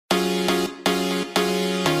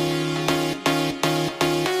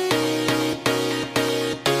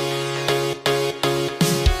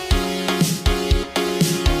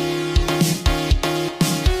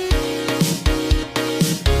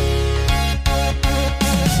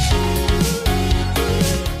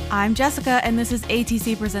I'm Jessica, and this is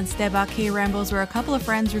ATC Presents Daebak K-Rambles, where a couple of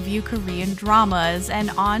friends review Korean dramas.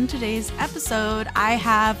 And on today's episode, I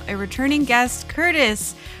have a returning guest,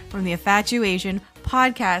 Curtis, from the Infatuasian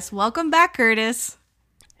podcast. Welcome back, Curtis.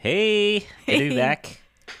 Hey, good to be back.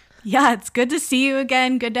 Yeah, it's good to see you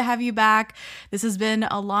again. Good to have you back. This has been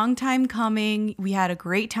a long time coming. We had a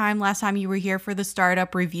great time last time you were here for the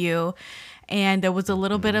startup review. And there was a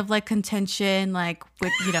little bit of like contention, like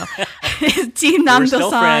with, you know, Team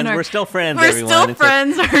Namdo-san. We're still friends, We're everyone. still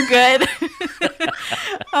friends. We're good.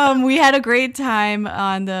 We had a great time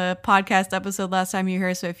on the podcast episode last time you were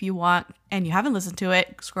here. So if you want and you haven't listened to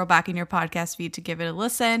it, scroll back in your podcast feed to give it a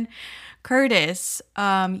listen. Curtis,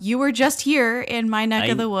 you were just here in my neck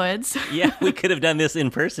of the woods. Yeah, we could have done this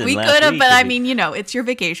in person. We could have, but I mean, you know, it's your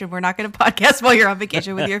vacation. We're not going to podcast while you're on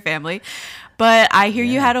vacation with your family. But I hear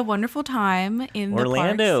you had a wonderful time in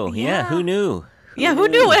Orlando. The parks. Yeah, who knew? Yeah, who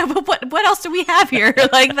knew? What else do we have here?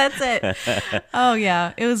 Like, that's it. Oh,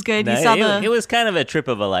 yeah, it was good. It was kind of a trip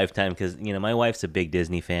of a lifetime because, you know, my wife's a big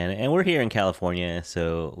Disney fan, and we're here in California,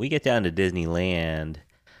 so we get down to Disneyland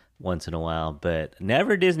once in a while, but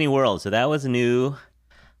never Disney World. So that was new.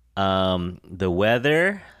 The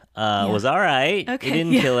weather was all right. Okay. It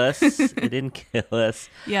didn't kill us. It didn't kill us.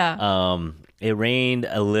 Yeah. It rained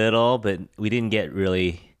a little, but we didn't get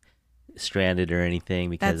really stranded or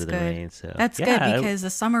anything because of the rain. So that's good because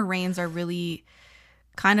the summer rains are really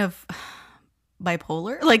kind of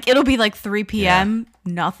bipolar. Like it'll be like 3 p.m.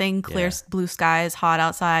 nothing, clear blue skies, hot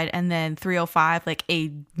outside, and then 3:05 like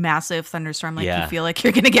a massive thunderstorm. Like you feel like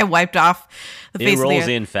you're gonna get wiped off the face of the earth. It rolls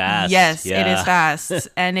in fast. Yes, it is fast,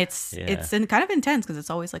 and it's kind of intense because it's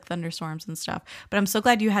always like thunderstorms and stuff. But I'm so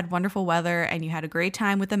glad you had wonderful weather and you had a great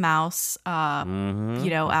time with the mouse. Out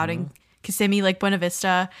in Kissimmee, like Buena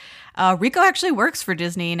Vista. Rico actually works for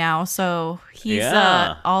Disney now, so he's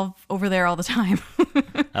all over there all the time.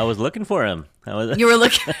 I was looking for him. You were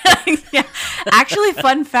looking. Yeah. Actually,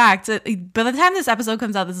 fun fact. By the time this episode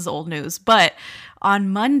comes out, this is old news. But on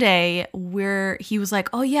Monday, he was like,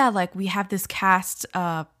 "Oh yeah, like we have this cast."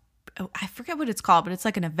 I forget what it's called, but it's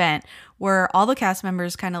like an event where all the cast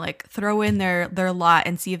members kind of like throw in their lot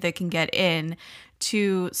and see if they can get in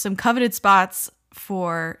to some coveted spots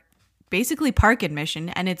for basically park admission.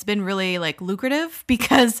 And it's been really like lucrative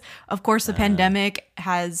because of course the pandemic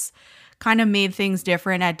has kind of made things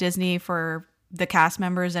different at Disney for the cast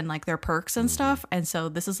members and like their perks and stuff. And so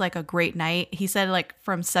this is like a great night. He said like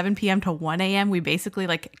from 7 p.m. to 1 a.m. we basically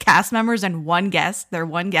like cast members and one guest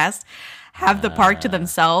have the park to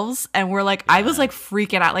themselves. And we're like, I was like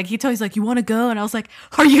freaking out. Like he's like, you want to go? And I was like,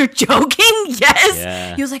 are you joking? Yes.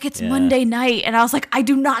 Yeah. He was like, it's Monday night. And I was like, I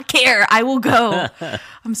do not care. I will go.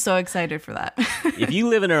 I'm so excited for that. If you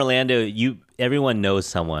live in Orlando, everyone knows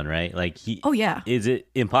someone, right? Like, oh yeah. Is it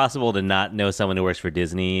impossible to not know someone who works for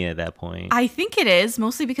Disney at that point? I think it is,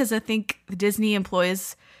 mostly because I think Disney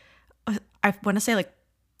employs, I want to say like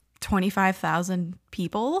 25,000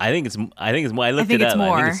 people. I think it's more. I looked it up.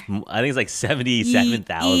 More. I think it's like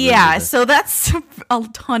 77,000. Yeah, so that's a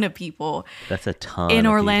ton of people. That's a ton in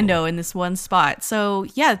Orlando in this one spot. So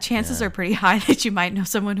yeah, chances are pretty high that you might know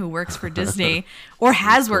someone who works for Disney or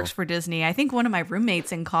has worked for Disney. I think one of my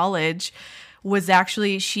roommates in college was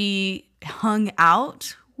actually, she hung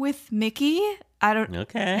out with Mickey.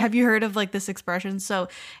 Have you heard of like this expression? So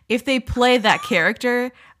if they play that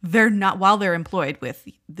character, they're not, while they're employed with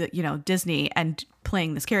Disney and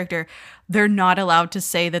playing this character, they're not allowed to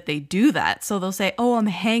say that they do that. So they'll say, oh, I'm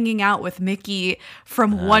hanging out with Mickey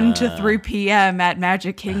from 1 to 3 p.m. at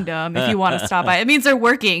Magic Kingdom. If you want to stop by, it means they're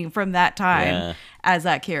working from that time as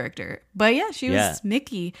that character. But yeah, she was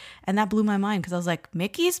Mickey. And that blew my mind because I was like,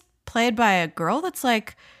 Mickey's played by a girl that's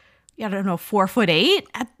like, I don't know, 4'8".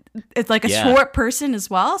 It's like a short person as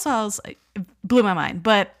well. So I was like, it blew my mind.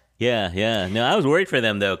 But yeah. No, I was worried for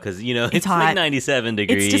them though, because it's hot. like 97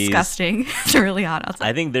 degrees. It's disgusting. It's really hot outside.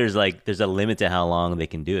 I think there's a limit to how long they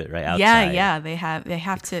can do it, right? Outside. Yeah. They have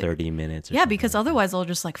like to 30 minutes. Or because otherwise they'll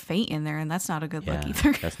just like faint in there, and that's not a good look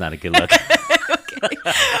either. That's not a good look.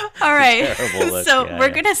 All right. Look. So we're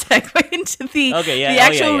gonna segue into the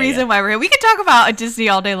actual reason why we're here. We could talk about Disney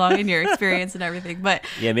all day long and your experience and everything, but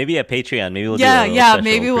maybe a Patreon. Maybe we'll do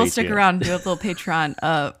maybe we'll stick around and do a little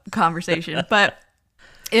Patreon conversation. But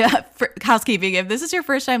For housekeeping, if this is your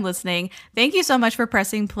first time listening, thank you so much for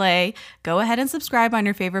pressing play. Go ahead and subscribe on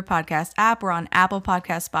your favorite podcast app. We're on Apple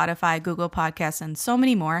Podcasts, Spotify, Google Podcasts, and so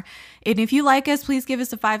many more. And if you like us, please give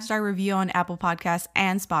us a 5-star review on Apple Podcasts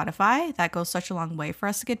and Spotify. That goes such a long way for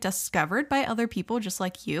us to get discovered by other people just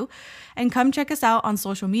like you. And come check us out on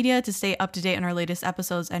social media to stay up to date on our latest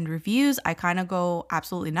episodes and reviews. I kind of go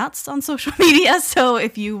absolutely nuts on social media. So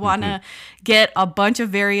if you want to get a bunch of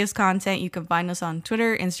various content, you can find us on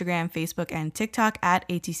Twitter, Instagram, Facebook, and TikTok at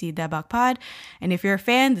ATC Debak Pod. And if you're a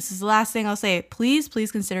fan, this is the last thing I'll say. Please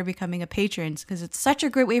consider becoming a patron because it's such a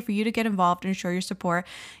great way for you to get involved and show your support.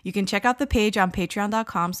 You can check out the page on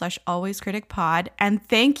patreon.com/alwayscriticpod. And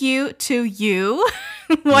thank you to you,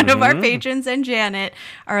 one of our patrons, and Janet,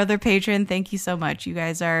 our other patron. Thank you so much. You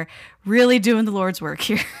guys are really doing the Lord's work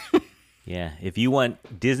here. Yeah, if you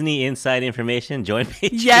want Disney inside information, join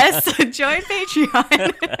Patreon. Yes, join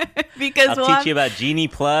Patreon. Because I'll teach you about Genie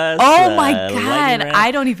Plus. Oh my God,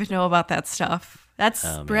 I don't even know about that stuff. That's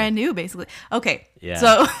brand new, basically. Okay, yeah.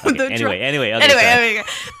 So okay. Anyway,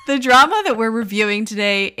 the drama that we're reviewing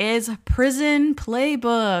today is Prison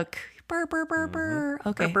Playbook. Burr, burr, burr, burr.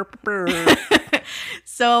 Okay. Burr, burr, burr.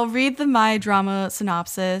 So I'll read the My Drama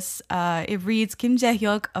synopsis. It reads, Kim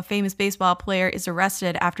Jae-hyuk, a famous baseball player, is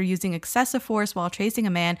arrested after using excessive force while chasing a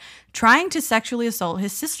man trying to sexually assault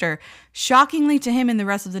his sister. Shockingly to him and the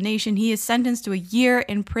rest of the nation, he is sentenced to a year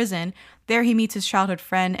in prison. There he meets his childhood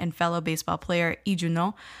friend and fellow baseball player, Lee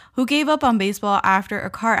Juno, who gave up on baseball after a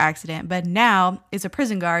car accident, but now is a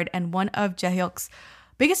prison guard and one of Jae-hyuk's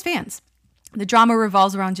biggest fans. The drama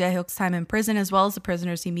revolves around Jae-hyuk's time in prison as well as the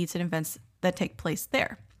prisoners he meets and events that take place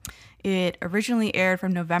there. It originally aired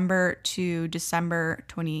from November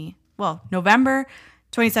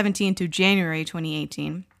 2017 to January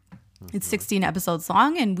 2018. It's 16 episodes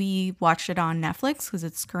long, and we watched it on Netflix because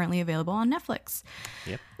it's currently available on Netflix.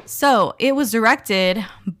 Yep. So it was directed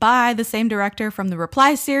by the same director from the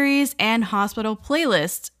Reply series and Hospital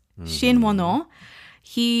Playlist, Shin Won-ho.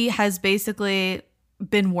 He has basically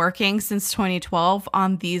been working since 2012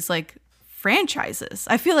 on these like franchises.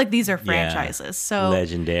 I feel like these are franchises. Yeah, so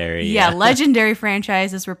legendary. Yeah, legendary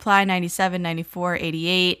franchises, Reply 97, 94,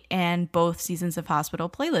 88, and both seasons of Hospital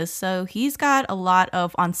Playlist. So he's got a lot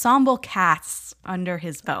of ensemble casts under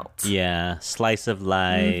his belt. Yeah, slice of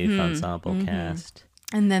life, ensemble cast.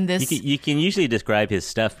 And then this... You can usually describe his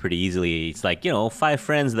stuff pretty easily. It's like, 5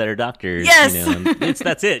 friends that are doctors. Yes! And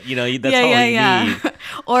that's it. That's all you need.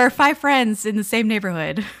 Or 5 friends in the same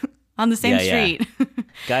neighborhood on the same street. Yeah.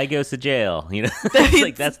 Guy goes to jail. It's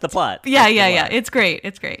like, that's the plot. Yeah. It's great.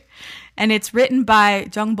 And it's written by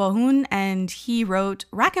Jung Bo-hoon, and he wrote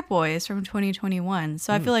Racket Boys from 2021.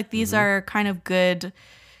 So I feel like these are kind of good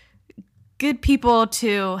people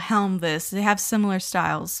to helm this. They have similar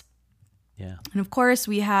styles. Yeah. And of course,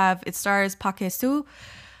 it stars Park Hae-soo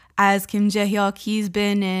as Kim Jae-hyuk. He's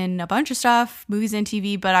been in a bunch of stuff, movies and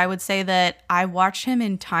TV, but I would say that I watched him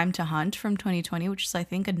in Time to Hunt from 2020, which is, I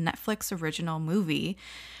think, a Netflix original movie.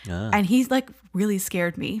 And he's like really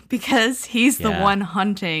scared me because he's the one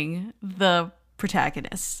hunting the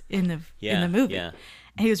protagonist in the movie. Yeah.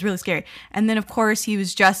 And he was really scary. And then, of course, he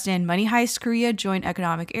was just in Money Heist Korea, Joint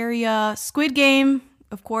Economic Area, Squid Game,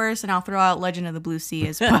 of course, and I'll throw out Legend of the Blue Sea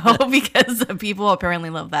as well because people apparently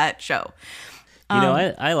love that show.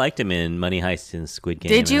 I liked him in Money Heist and Squid Game.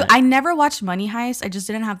 Did you? I never watched Money Heist. I just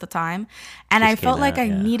didn't have the time. And I felt like I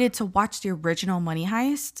needed to watch the original Money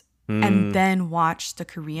Heist and then watch the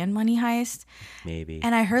Korean Money Heist. Maybe.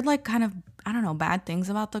 And I heard like kind of, I don't know, bad things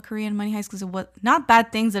about the Korean Money Heist because it was not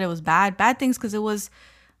bad things that it was bad things because it was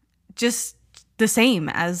just the same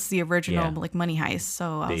as the original like Money Heist.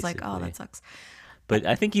 So I was like, oh, that sucks. But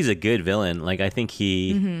I think he's a good villain. Like, I think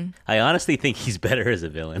I honestly think he's better as a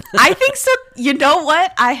villain. I think so. You know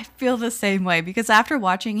what? I feel the same way because after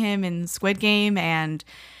watching him in Squid Game and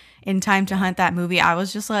in Time to Hunt, that movie, I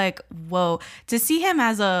was just like, whoa. To see him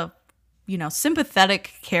as a,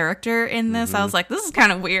 sympathetic character in this, I was like, this is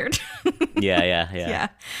kind of weird. Yeah.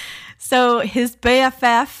 So his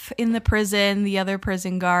BFF in the prison, the other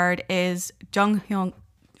prison guard, is Jung Kyung.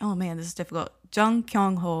 Oh man, this is difficult. Jung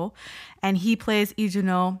Kyung-ho, and he plays Lee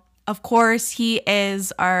Juno. Of course, he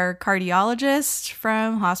is our cardiologist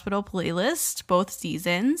from Hospital Playlist, both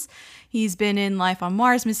seasons. He's been in Life on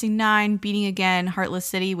Mars, Missing 9, Beating Again, Heartless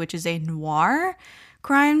City, which is a noir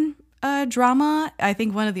crime drama. I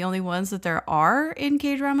think one of the only ones that there are in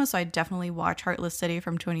K-drama, so I definitely watch Heartless City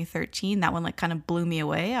from 2013. That one like kind of blew me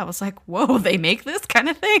away. I was like, whoa, they make this kind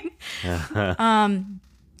of thing.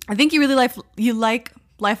 I think you really like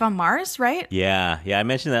Life on Mars, right? Yeah, I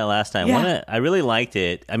mentioned that last time. Yeah. I really liked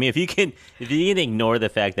it. I mean, if you can ignore the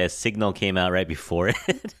fact that Signal came out right before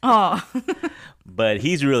it, Oh, but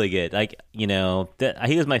he's really good. Like, he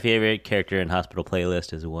was my favorite character in Hospital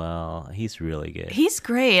Playlist as well. He's really good. he's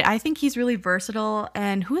great. I think he's really versatile.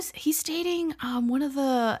 And he's dating one of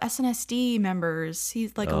the SNSD members.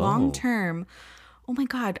 He's like a long term. Oh my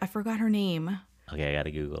God, I forgot her name. Okay, I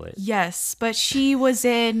gotta Google it. Yes, but she was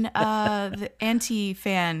in the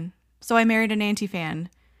Anti-Fan. So I Married an Anti-Fan.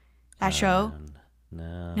 That show.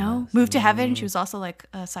 No. Moved to Heaven. She was also like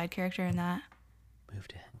a side character in that.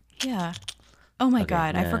 Moved in. Yeah. Oh my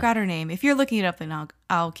God, I yeah. forgot her name. If you're looking it up, then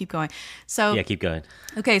I'll keep going. So Yeah, keep going.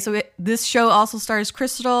 okay, so this show also stars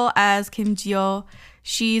Crystal as Kim Ji-yo.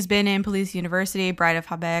 She's been in Police University, Bride of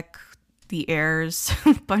Habaek, The Heirs,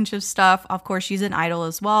 bunch of stuff. Of course, she's an idol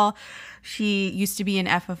as well. She used to be in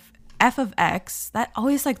F of X. That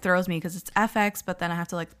always like throws me because it's FX, but then I have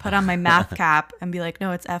to like put on my math cap and be like,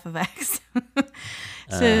 no, it's F of X.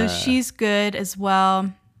 So she's good as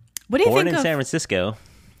well. What do you Born think in of? San Francisco.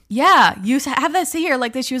 Yeah, you have that say here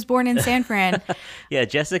like that she was born in San Fran. Yeah,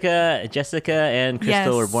 Jessica and Crystal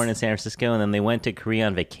Yes. were born in San Francisco, and then they went to Korea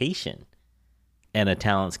on vacation. And a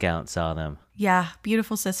talent scout saw them. Yeah,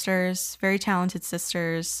 beautiful sisters, very talented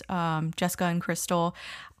sisters, Jessica and Crystal.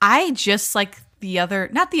 I just like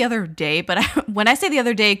not the other day, but when I say the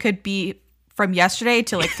other day, it could be from yesterday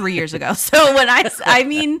to like 3 years ago. So when I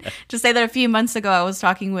mean to say that a few months ago, I was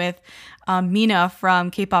talking with Mina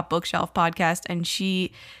from K-Pop Bookshelf podcast, and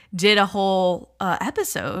she did a whole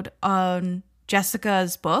episode on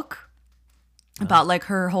Jessica's book about like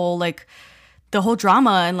her whole like the whole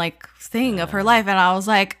drama and like thing of her life. And I was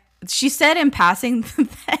like, she said in passing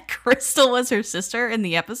that Crystal was her sister in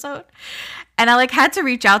the episode. And I like had to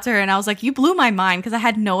reach out to her and I was like, you blew my mind because I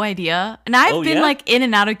had no idea. And I've been like in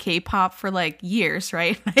and out of K-pop for like years,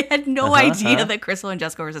 right? I had no idea that Crystal and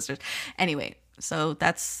Jessica were sisters. Anyway, so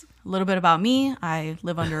that's a little bit about me. I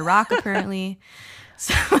live under a rock apparently.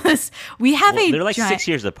 So we have they're like 6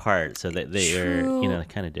 years apart, so that they are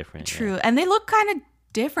kind of different. True. And they look kind of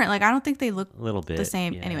different. Like I don't think they look A little bit the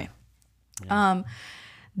same. yeah. Anyway.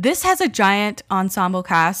 This has a giant ensemble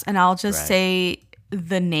cast, and I'll just say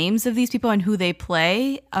the names of these people and who they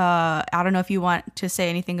play. I don't know if you want to say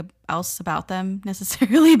anything else about them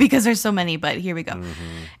necessarily because there's so many, but here we go.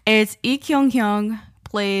 It's Lee Kyung-hyung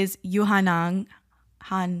plays Yoo Han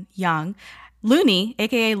Yang. Looney,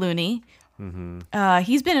 aka Looney.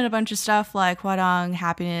 He's been in a bunch of stuff like Hwarang,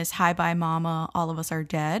 Happiness, Hi Bye Mama, All of Us Are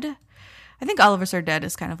Dead. I think All of Us Are Dead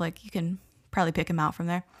is kind of like, you can probably pick him out from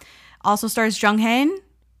there. Also stars Jung Hae,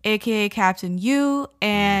 aka Captain Yu,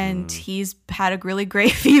 and he's had a really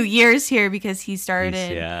great few years here because he starred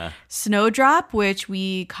in Snowdrop, which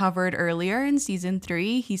we covered earlier in season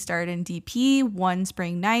 3. He starred in DP, One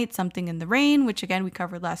Spring Night, Something in the Rain, which again we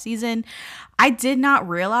covered last season. I did not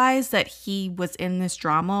realize that he was in this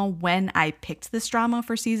drama when I picked this drama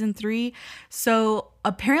for season 3. So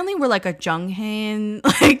apparently we're like a Jung Hae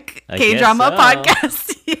like K-drama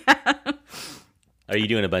podcast. Yeah. Are you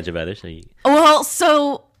doing a bunch of others? Well,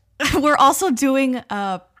 so we're also doing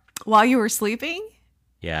While You Were Sleeping.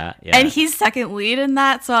 Yeah. And he's second lead in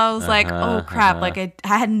that. So I was like, oh, crap. Like, I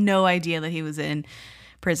had no idea that he was in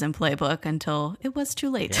Prison Playbook until it was too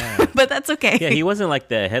late. Yeah. But that's okay. Yeah, he wasn't like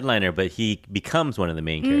the headliner, but he becomes one of the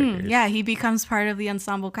main characters. Yeah, he becomes part of the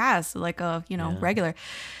ensemble cast, like a, regular.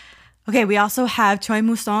 Okay, we also have Choi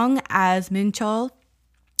Moo-sung as Min Chol.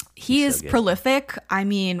 He is prolific. I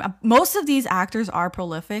mean, most of these actors are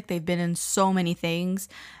prolific. They've been in so many things.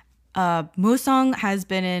 Moo-sung has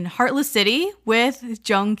been in Heartless City with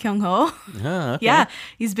Jung Kyung-ho. Oh, okay. Yeah,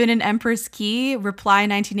 he's been in Empress Key, Reply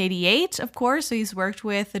 1988, of course. So he's worked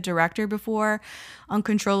with the director before,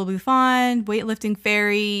 Uncontrollably Fond, Weightlifting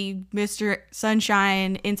Fairy, Mr.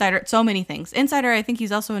 Sunshine, Insider, so many things. Insider, I think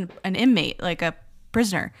he's also an inmate, like a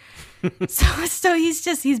prisoner. so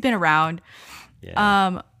he's been around.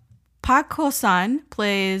 Yeah. Park Ho-san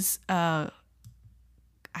plays, I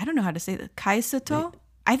don't know how to say that, Kaisato?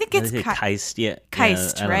 I think it's Keist. Yeah.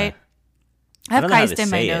 Keist, right? I have don't know how Keist to in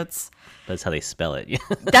my say notes. That's how they spell it.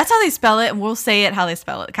 That's how they spell it, and we'll say it how they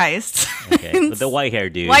spell it, Keist. Okay. But the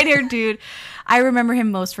white-haired dude. White-haired dude. I remember him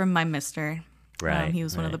most from My Mister. Right. He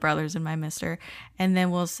was one of the brothers in My Mister. And then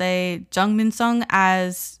we'll say Jung Min-sung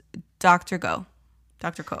as Dr. Go.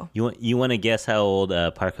 Dr. Ko. You want to guess how old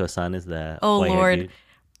Park Ho-san is? The Lord. Dude?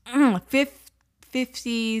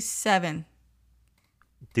 57.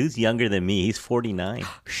 Dude's younger than me. He's 49.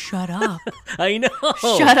 Shut up. I know.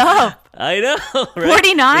 Shut up. I know. Right?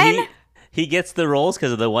 49? He gets the roles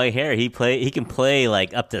because of the white hair. He can play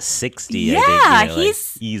like up to 60. Yeah, I think,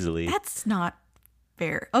 he's like, easily. That's not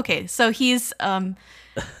fair. Okay, so he's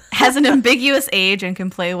has an ambiguous age and can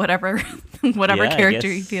play whatever character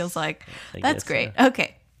he feels like. That's great. So.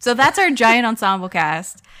 Okay, so that's our giant ensemble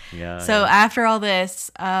cast. Yeah. So after all this,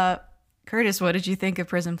 Curtis, what did you think of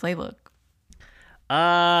Prison Playbook?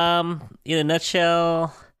 In a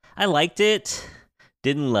nutshell, I liked it.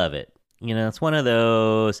 Didn't love it. It's one of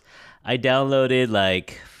those. I downloaded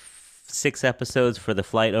like 6 episodes for the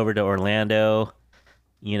flight over to Orlando.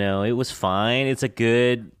 It was fine. It's a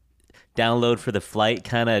good download for the flight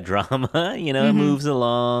kind of drama. It moves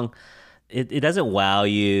along. It doesn't wow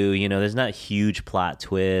you. There's not huge plot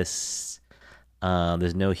twists.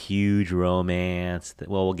 There's no huge romance.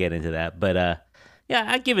 Well, we'll get into that. But yeah,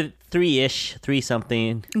 I'd give it 3-ish, 3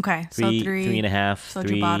 something. Okay, so 3.5. So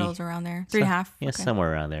 3 bottles around there. 3.5. Yeah, okay.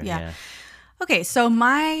 Somewhere around there. Yeah. Okay, so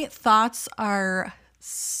my thoughts are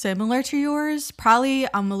similar to yours. Probably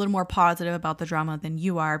I'm a little more positive about the drama than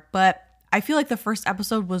you are, but I feel like the first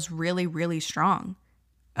episode was really, really strong.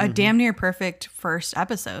 A damn near perfect first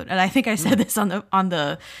episode. And I think I said this on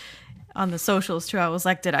the socials too. I was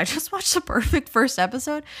like, did I just watch the perfect first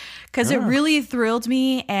episode? Because it really thrilled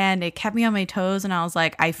me and it kept me on my toes. And I was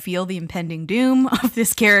like, I feel the impending doom of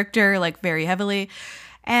this character like very heavily.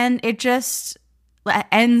 And it just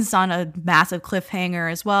ends on a massive cliffhanger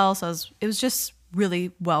as well. So it was just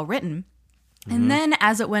really well written. And then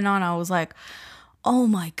as it went on, I was like, oh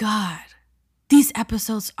my God, these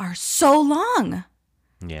episodes are so long.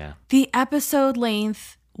 Yeah. The episode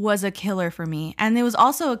length was a killer for me. And it was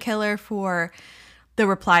also a killer for the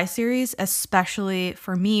Reply series, especially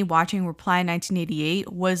for me watching Reply 1988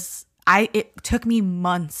 it took me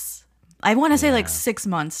months. I want to say like 6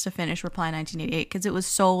 months to finish Reply 1988 because it was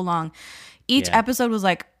so long. Each episode was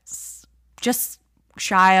like just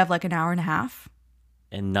shy of like an hour and a half.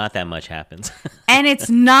 And not that much happens. And it's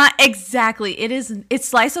not exactly, it's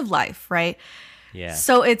slice of life, right? Yeah.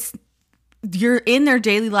 So you're in their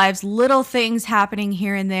daily lives, little things happening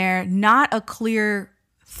here and there, not a clear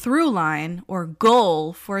through line or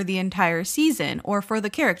goal for the entire season or for the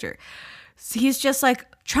character. So he's just like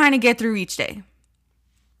trying to get through each day.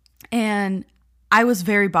 And I was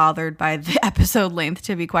very bothered by the episode length,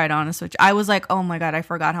 to be quite honest, which I was like, oh my God, I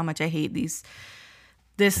forgot how much I hate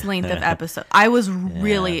this length of episode. I was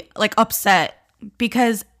really like upset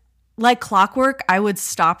because like clockwork, I would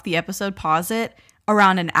stop the episode, pause it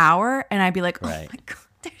around an hour, and I'd be like, oh my God,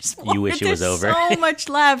 there's more. You wish it was over. So much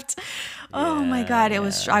left. Oh my God. I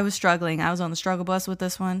was struggling. I was on the struggle bus with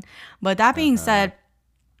this one. But that being said,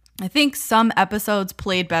 I think some episodes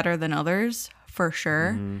played better than others for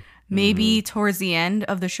sure. Maybe towards the end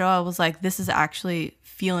of the show, I was like, this is actually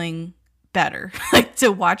feeling better, like to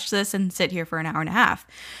watch this and sit here for an hour and a half.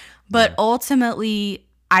 But ultimately,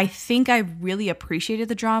 I think I really appreciated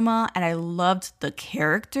the drama and I loved the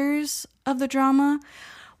characters of the drama.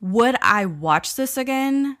 Would I watch this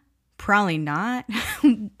again? Probably not.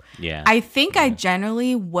 Yeah. I think I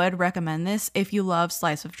generally would recommend this if you love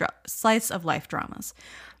slice of life dramas.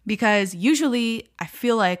 Because usually I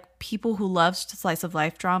feel like people who love slice of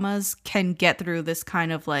life dramas can get through this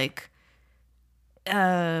kind of like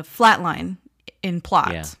flatline in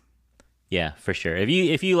plot. Yeah, for sure.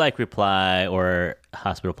 If you like Reply or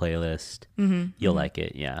Hospital Playlist, you'll like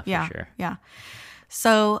it. Yeah, for sure. Yeah.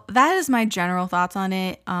 So that is my general thoughts on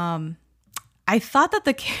it. I thought that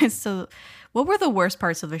the kids. So, what were the worst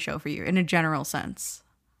parts of the show for you in a general sense?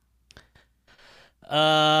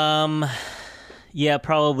 Yeah,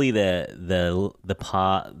 probably the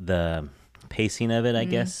pacing of it, I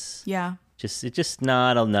guess. Yeah. It's just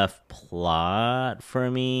not enough plot for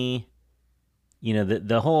me.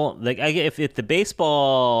 The whole like if the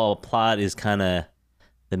baseball plot is kind of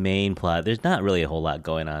the main plot, there's not really a whole lot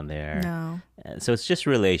going on there. No. So it's just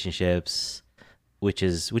relationships, which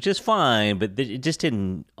is fine, but it just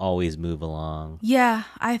didn't always move along. Yeah,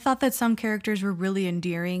 I thought that some characters were really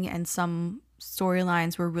endearing and some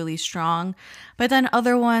storylines were really strong, but then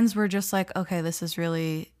other ones were just like, okay, this is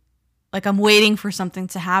really like I'm waiting for something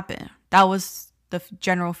to happen. That was the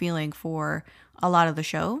general feeling for a lot of the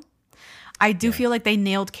show. I do feel like they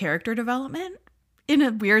nailed character development in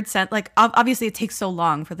a weird sense. Like obviously it takes so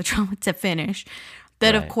long for the drama to finish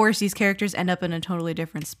that of course these characters end up in a totally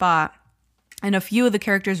different spot. And a few of the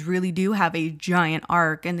characters really do have a giant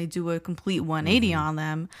arc and they do a complete 180 on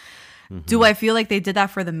them. Do I feel like they did that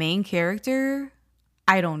for the main character?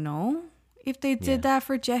 I don't know if they did that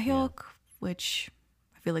for Jae-hyuk, which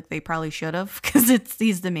I feel like they probably should have because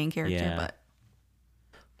he's the main character. But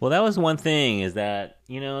well, that was one thing is that,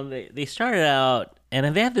 they started out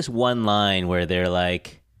and they have this one line where they're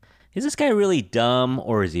like, is this guy really dumb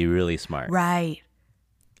or is he really smart? Right.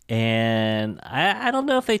 And I don't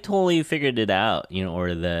know if they totally figured it out,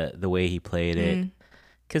 or the way he played it.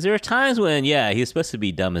 Because there were times when, he was supposed to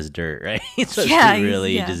be dumb as dirt, right? He's supposed to be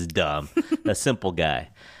really just dumb, a simple guy.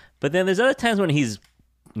 But then there's other times when he's,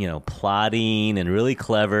 plotting and really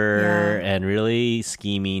clever and really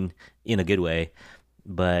scheming in a good way.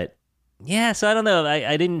 But yeah, so I don't know.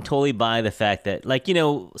 I didn't totally buy the fact that, like,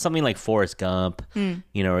 something like Forrest Gump,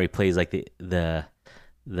 where he plays like the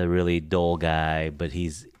really dull guy, but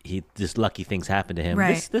he just lucky things happen to him.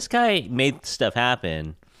 Right. This guy made stuff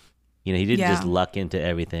happen. He didn't just luck into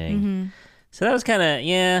everything. So that was kind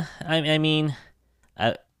of, I mean,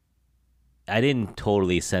 I didn't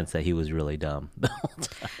totally sense that he was really dumb the whole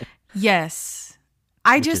time. Yes.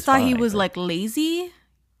 I just thought he was but... like lazy.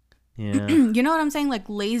 Yeah. You know what I'm saying? Like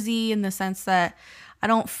lazy in the sense that I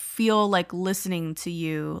don't feel like listening to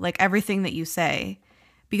you, like everything that you say.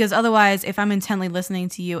 Because otherwise, if I'm intently listening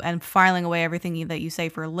to you and filing away everything that you say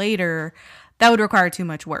for later, that would require too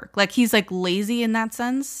much work. Like he's like lazy in that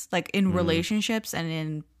sense, like in relationships and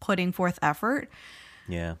in putting forth effort.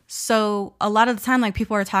 Yeah. So a lot of the time, like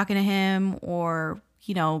people are talking to him or,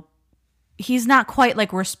 he's not quite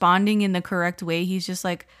like responding in the correct way. He's just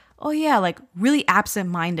like, oh yeah, like really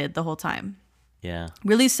absent-minded the whole time. Yeah.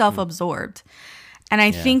 Really self-absorbed. And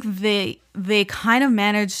I think they kind of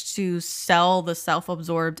managed to sell the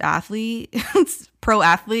self-absorbed athlete, pro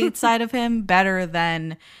athlete side of him better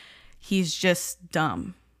than he's just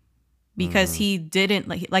dumb. Because he didn't,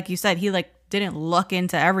 like you said, he didn't look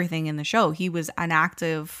into everything in the show. He was an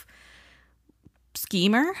active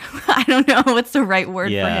schemer. I don't know what's the right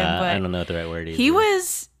word for him, but I don't know what the right word is. He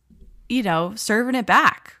was, serving it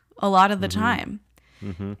back a lot of the time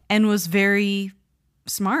and was very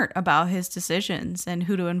smart about his decisions and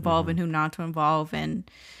who to involve and who not to involve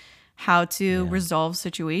and how to resolve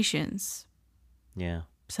situations. Yeah.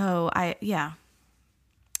 So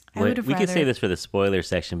We could say this for the spoiler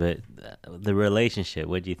section, but the relationship,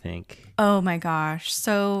 what do you think? Oh my gosh.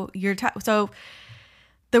 So so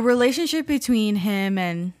the relationship between him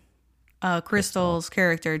and Crystal's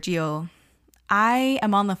character, Gio, I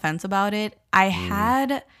am on the fence about it. I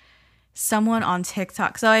had someone on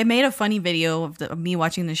TikTok. So I made a funny video of me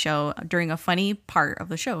watching the show during a funny part of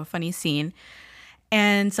the show, a funny scene.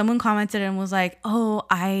 And someone commented and was like, oh,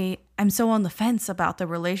 I am so on the fence about the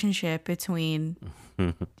relationship between,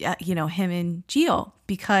 him and Gio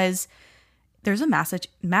because there's a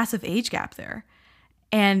massive age gap there.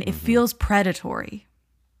 And it feels predatory.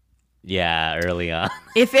 Yeah, early on.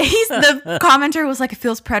 The commenter was like, it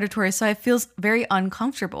feels predatory. So it feels very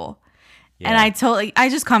uncomfortable. Yeah. And I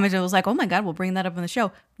just commented, was like, oh my God, we'll bring that up in the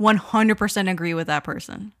show. 100% agree with that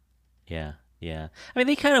person. Yeah. Yeah. I mean,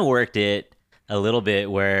 they kind of worked it a little bit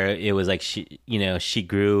where it was like she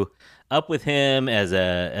grew up with him as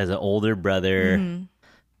an older brother,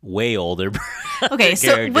 way older. Okay,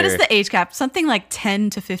 so what is the age gap? Something like 10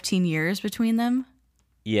 to 15 years between them?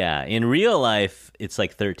 Yeah, in real life, it's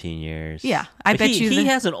like 13 years. Yeah, I bet he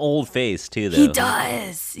has an old face too, though. He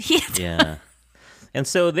does. Yeah. And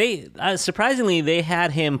so they, surprisingly, they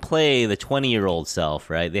had him play the 20-year-old self,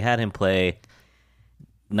 right? They had him play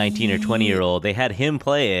 19 or 20-year-old. They had him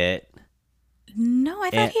play it. No,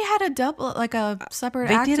 I thought he had a separate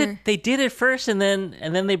actor. They did it first, and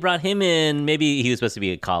then they brought him in. Maybe he was supposed to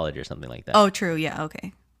be at college or something like that. Oh, true. Yeah.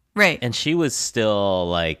 Okay. Right. And she was still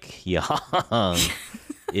like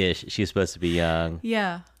young-ish. She was supposed to be young.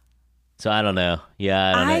 Yeah. So I don't know.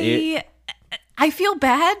 Yeah, I don't know. I feel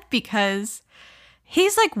bad because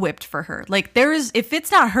he's like whipped for her. Like if it's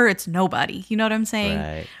not her, it's nobody. You know what I'm saying?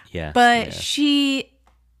 Right. Yeah. But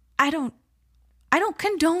I don't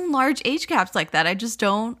condone large age gaps like that. I just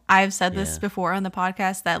don't. I've said this before on the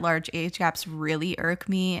podcast that large age gaps really irk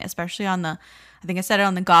me, especially I think I said it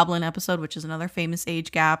on the Goblin episode, which is another famous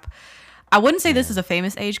age gap. I wouldn't say this is a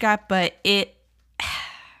famous age gap, but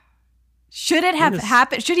should it have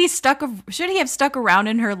happened? Should he have stuck around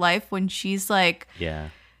in her life when she's like,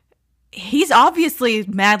 he's obviously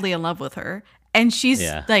madly in love with her and she's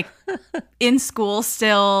like in school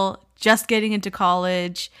still, just getting into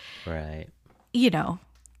college. Right.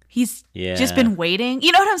 He's just been waiting.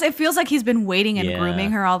 You know what I'm saying? It feels like he's been waiting and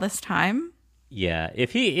grooming her all this time. Yeah.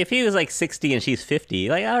 If he was like 60 and she's 50,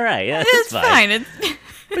 like, all right, yeah, it's fine.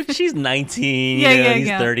 But she's 19. He's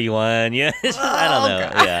 31. Yeah. I don't know.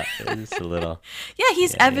 God. Yeah. It's a little. Yeah.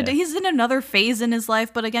 He's evident. Yeah. He's in another phase in his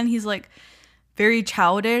life, but again, he's like very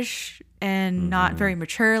childish and not very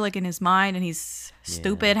mature, like in his mind, and he's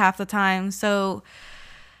stupid half the time. So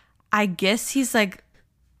I guess he's like,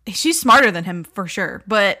 she's smarter than him for sure,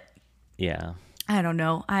 but I don't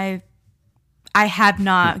know. I have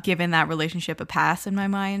not given that relationship a pass in my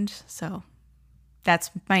mind, so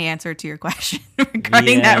that's my answer to your question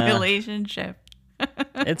regarding that Yeah. relationship.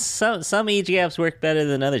 It's some age gaps work better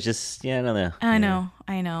than others. Just I don't know.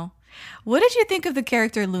 I know. What did you think of the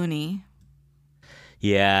character Looney?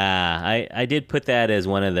 Yeah, I did put that as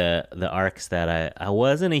one of the arcs that I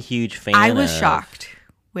wasn't a huge fan. I was of. shocked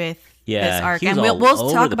with Yeah, this arc, he was and all we'll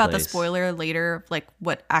over talk the about the place. spoiler later, of, like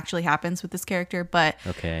what actually happens with this character. But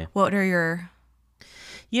Okay. what are your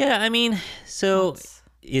Yeah, I mean, so thoughts?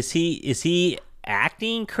 is he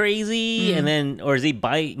acting crazy, and then, or is he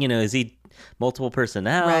is he multiple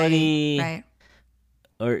personality, Right.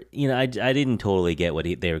 or I didn't totally get what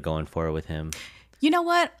they were going for with him. You know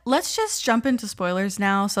what? Let's just jump into spoilers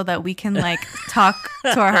now so that we can like talk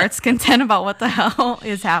to our heart's content about what the hell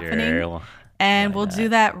is happening. Sure, well, And why we'll not? do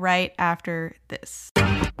that right after this.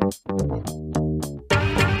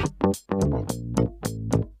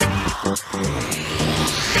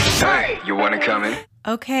 Hey, you want to come in?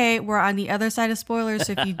 Okay, we're on the other side of spoilers.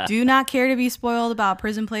 So if you do not care to be spoiled about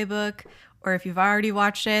Prison Playbook, or if you've already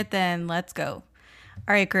watched it, then let's go.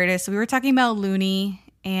 All right, Curtis. So we were talking about Looney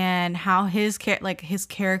and how his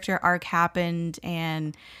character arc happened,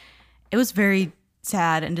 and it was very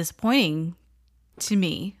sad and disappointing to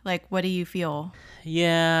me. Like, what do you feel?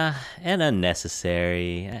 Yeah, and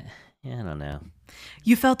unnecessary. I don't know.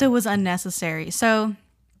 You felt it was unnecessary. So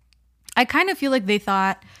I kind of feel like they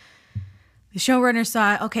thought, the showrunners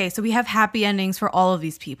thought, okay, so we have happy endings for all of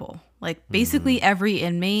these people. Like basically every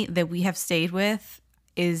inmate that we have stayed with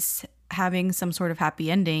is having some sort of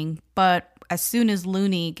happy ending. But as soon as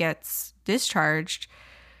Looney gets discharged,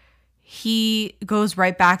 he goes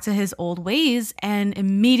right back to his old ways and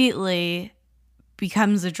immediately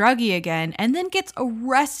becomes a druggie again, and then gets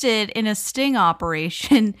arrested in a sting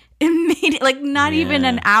operation immediately, like not even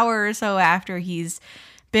an hour or so after he's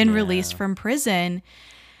been released from prison.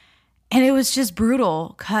 And it was just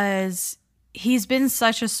brutal because he's been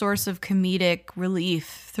such a source of comedic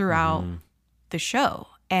relief throughout the show.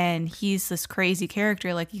 And he's this crazy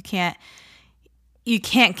character. Like you can't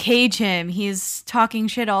cage him. He's talking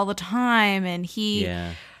shit all the time, and he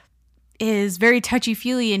is very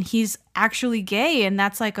touchy-feely, and he's actually gay, and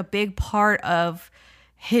that's like a big part of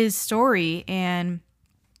his story, and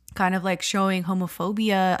kind of like showing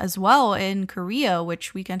homophobia as well in Korea,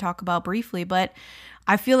 which we can talk about briefly. But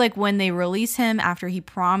I feel like when they release him after he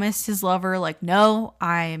promised his lover, like, no,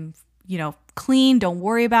 I'm clean, don't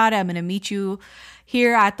worry about it, I'm gonna meet you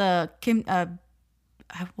here at the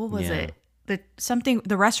what was it,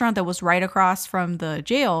 the restaurant that was right across from the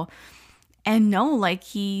jail. And no, like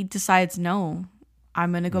he decides, no, I'm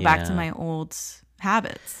going to go back to my old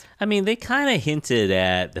habits. I mean, they kind of hinted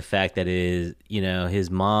at the fact that his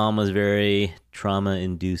mom was very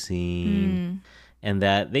trauma-inducing, and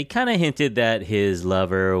that they kind of hinted that his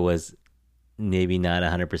lover was maybe not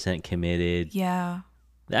 100% committed. Yeah.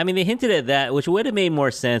 I mean, they hinted at that, which would have made more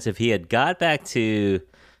sense if he had got back to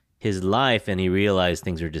his life and he realized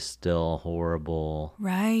things were just still horrible.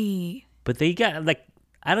 Right. But they got, like,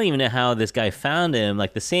 I don't even know how this guy found him.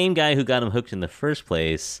 Like, the same guy who got him hooked in the first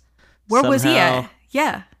place. Where was he somehow- at?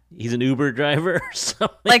 Yeah. He's an Uber driver or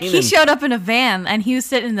something. Like he and- showed up in a van and he was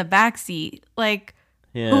sitting in the back seat. Like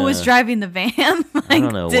who was Yeah. driving the van? Like, I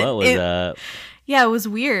don't know what was up. Yeah, it was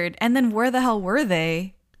weird. And then where the hell were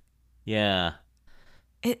they? Yeah.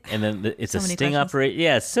 And then it's So a many sting questions. operation.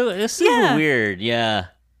 Yeah, so it's super Yeah. weird. Yeah.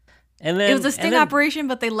 And then It was a sting operation,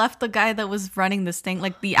 but they left the guy that was running the sting,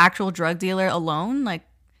 like the actual drug dealer, alone. Like,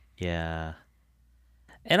 yeah.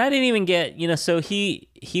 And I didn't even get, so he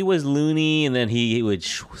was loony, and then he would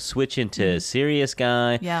switch into serious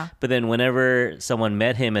guy. Yeah. But then whenever someone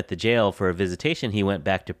met him at the jail for a visitation, he went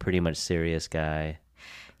back to pretty much serious guy.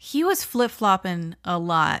 he was flip-flopping a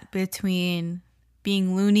lot between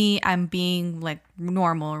being loony and being like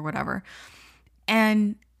normal or whatever.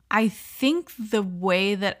 And I think the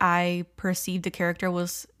way that I perceived the character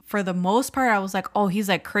was, for the most part, I was like, oh, he's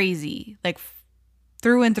like crazy. Like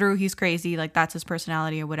through and through, he's crazy. Like that's his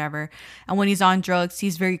personality or whatever. And when he's on drugs,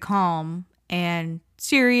 he's very calm and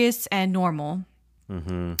serious and normal.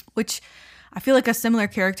 Which I feel like a similar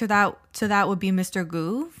character to that would be Mr.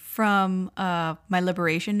 Gu from My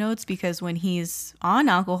Liberation Notes, because when he's on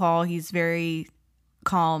alcohol, he's very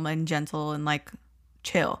calm and gentle and like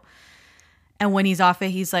chill. And when he's off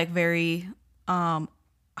it, he's like very not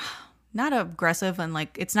aggressive, and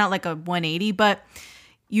like it's not like a 180, but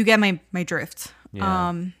you get my drift.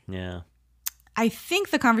 Yeah. Yeah. I think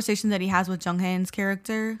the conversation that he has with Jung Hae-in's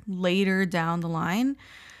character later down the line,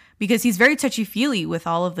 because he's very touchy-feely with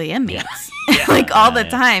all of the inmates, like all the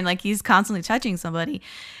time. Like he's constantly touching somebody.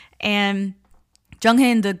 And Jung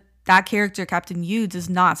Hae-in, that character, Captain Yu, does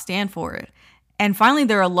not stand for it. And finally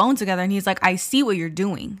they're alone together and he's like, I see what you're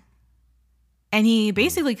doing. And he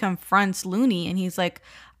basically confronts Looney and he's like,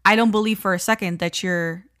 I don't believe for a second that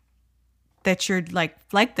you're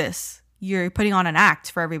like this. You're putting on an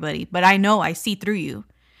act for everybody, but I see through you.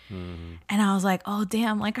 Mm-hmm. And I was like, oh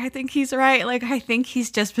damn, like I think he's right. Like I think he's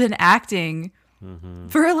just been acting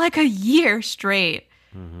for like a year straight.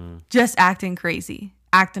 Just acting crazy,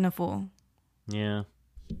 acting a fool. Yeah.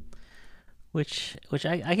 Which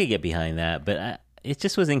I could get behind that, but it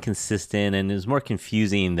just was inconsistent and it was more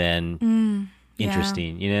confusing than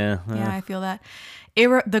interesting, you know? Yeah, I feel that.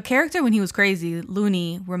 The character when he was crazy,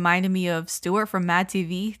 Looney, reminded me of Stuart from Mad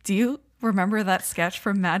TV. Do you remember that sketch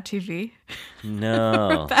from Mad TV?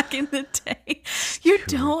 No. Back in the day. You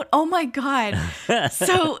don't? Oh my God.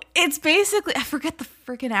 So it's basically, I forget the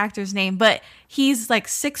freaking actor's name, but he's like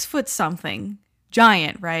 6 foot something,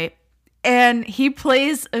 giant, right? And he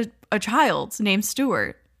plays a child named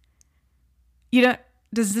Stuart. You know,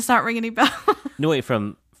 does this not ring any bell? No, wait,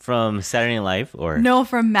 from Saturday Night Live or? No,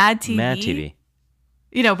 from Mad TV. Mad TV.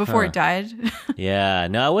 You know, before it died. Yeah.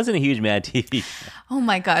 No, I wasn't a huge Mad TV. Oh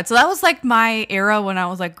my God. So that was like my era when I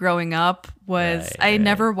was like growing up I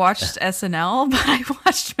never watched SNL, but I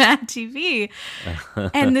watched Mad TV.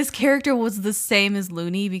 And this character was the same as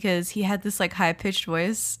Looney because he had this like high pitched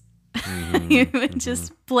voice. He would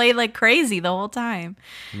just play like crazy the whole time,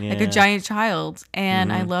 like a giant child.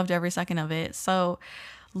 And I loved every second of it. So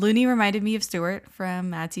Looney reminded me of Stuart from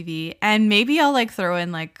Mad TV. And maybe I'll like throw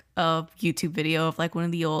in like a YouTube video of like one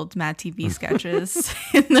of the old Mad TV sketches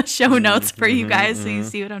in the show notes for you guys so you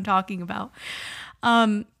see what I'm talking about.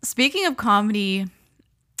 Speaking of comedy,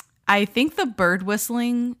 I think the bird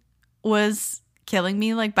whistling was killing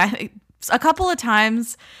me. Like by a couple of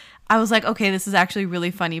times I was like, okay, this is actually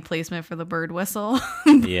really funny placement for the bird whistle.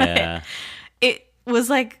 Yeah. It was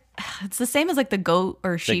like, it's the same as like the goat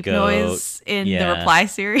or sheep noise in the Reply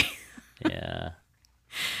series. Yeah.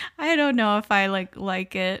 I don't know if I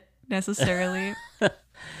like it necessarily.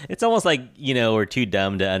 It's almost like, you know, we're too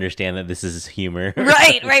dumb to understand that this is humor.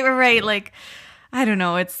 Right. Like, I don't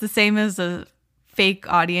know. It's the same as a fake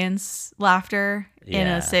audience laughter in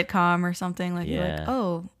a sitcom or something. Like, you're like,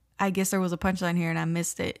 oh, I guess there was a punchline here and I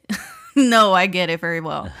missed it. No, I get it very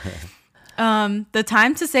well. The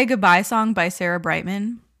Time to Say Goodbye song by Sarah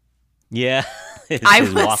Brightman. Yeah. His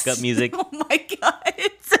walk-up music. Oh my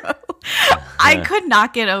God. So, I could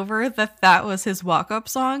not get over that was his walk-up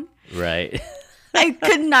song. Right. I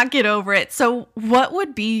could not get over it. So what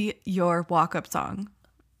would be your walk-up song?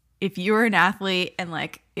 If you were an athlete and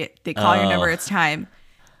like they call your number, it's time.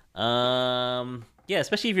 Yeah,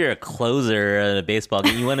 especially if you're a closer at a baseball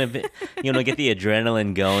game, you want to get the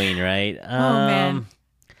adrenaline going, right? Oh man,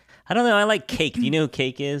 I don't know. I like Cake. Do you know who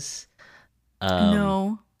Cake is?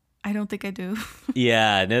 No, I don't think I do.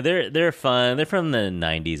 Yeah, no, they're fun. They're from the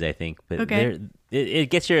 '90s, I think, but it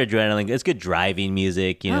gets your adrenaline. It's good driving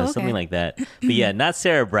music, something like that. But yeah, not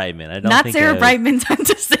Sarah Brightman. I don't. Not Sarah Brightman. Time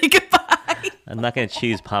to Say Goodbye. I'm not gonna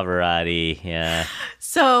choose Pavarotti. Yeah.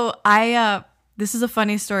 So this is a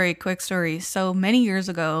funny story, quick story. So many years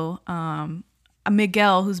ago,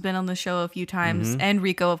 Miguel, who's been on the show a few times, and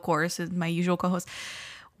Rico, of course, is my usual co-host.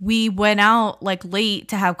 We went out like late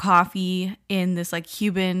to have coffee in this like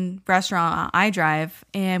Cuban restaurant on iDrive,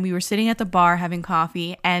 and we were sitting at the bar having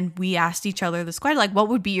coffee, and we asked each other this question, like, what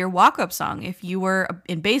would be your walk-up song if you were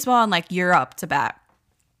in baseball and like you're up to bat?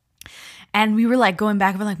 And we were like going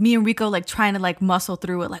back and like me and Rico like trying to like muscle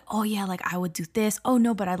through it, like, oh yeah, like I would do this. Oh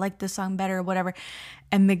no, but I like this song better or whatever.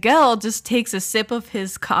 And Miguel just takes a sip of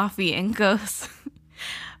his coffee and goes,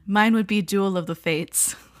 mine would be Duel of the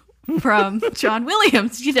Fates from John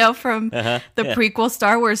Williams, from the prequel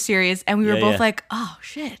Star Wars series. And we were both like, oh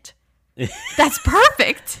shit, that's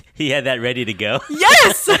perfect. He had that ready to go.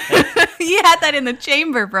 Yes. He had that in the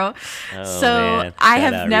chamber, bro. Oh, so man. I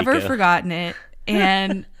have never forgotten it.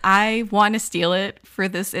 And I want to steal it for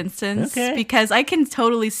this instance because I can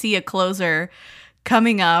totally see a closer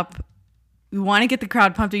coming up. You want to get the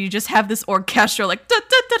crowd pumped, and you just have this orchestra like,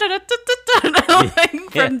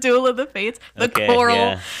 from Duel of the Fates, the choral.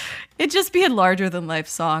 Yeah. It'd just be a larger than life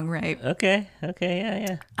song, right? Okay,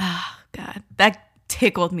 yeah. Oh, God. That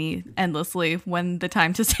tickled me endlessly when the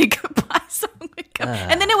Time to Say Goodbye song would come.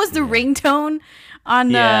 And then it was the ringtone on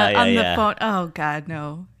the phone. Oh, God,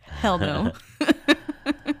 no. Hell no.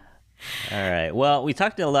 All right. Well, we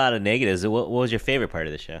talked a lot of negatives. What was your favorite part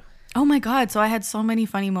of the show? Oh my God. So I had so many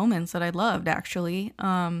funny moments that I loved, actually.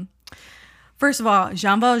 First of all,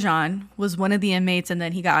 Jean Valjean was one of the inmates and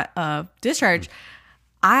then he got discharged.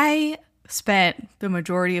 I spent the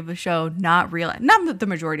majority of the show not the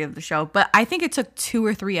majority of the show, but I think it took 2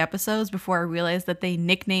 or 3 episodes before I realized that they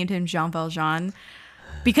nicknamed him Jean Valjean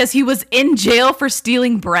because he was in jail for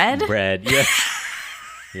stealing bread. Bread, yeah.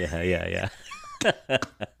 Yeah.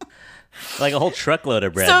 Like a whole truckload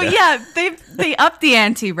of bread. So yeah, they upped the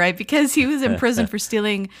ante, right? Because he was in prison for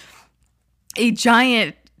stealing a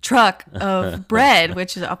giant truck of bread,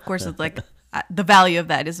 which is, of course, is like the value of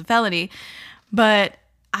that is a felony. But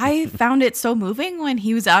I found it so moving when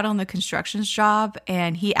he was out on the construction job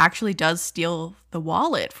and he actually does steal the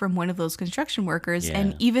wallet from one of those construction workers. Yeah.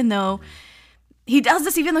 And even though he does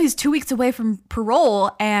this, even though he's 2 weeks away from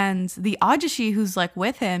parole, and the Ajashi who's like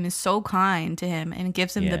with him is so kind to him and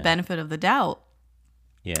gives him the benefit of the doubt.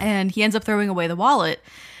 Yeah. And he ends up throwing away the wallet.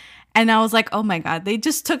 And I was like, oh my God, they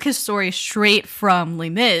just took his story straight from Les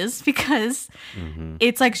Mis, because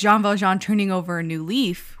it's like Jean Valjean turning over a new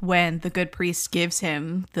leaf when the good priest gives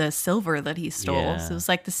him the silver that he stole. Yeah. So it was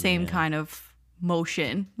like the same kind of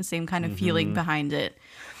motion, the same kind of feeling behind it.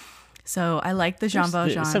 So I like the Jean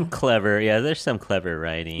Valjean. There's some clever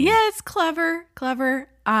writing. Yeah, it's clever.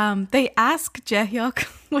 They ask Jae-hyuk,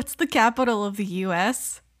 what's the capital of the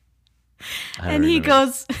U.S.? And he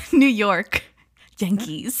goes, New York.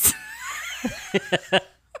 Yankees.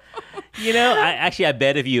 I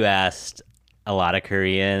bet if you asked a lot of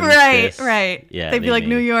Koreans, right. Yeah, they'd be like,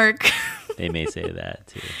 New York. They may say that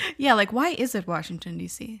too. Yeah, like, why is it Washington,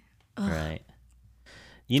 D.C.? Ugh. Right.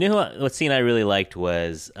 You know what scene I really liked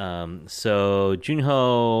was, so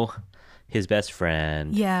Junho, his best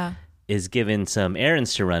friend, is given some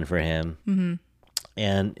errands to run for him. Mm-hmm.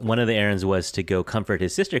 And one of the errands was to go comfort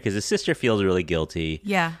his sister, because his sister feels really guilty.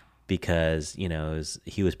 Yeah. Because,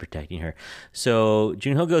 he was protecting her. So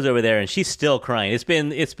Junho goes over there and she's still crying. It's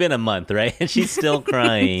been a month, right? And she's still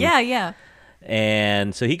crying. Yeah.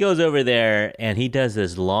 And so he goes over there and he does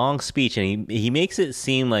this long speech, and he makes it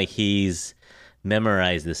seem like he's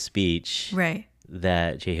memorized the speech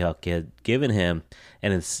that Jae-hyuk had given him.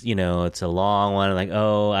 And it's, it's a long one, like,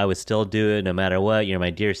 oh, I would still do it no matter what. You're my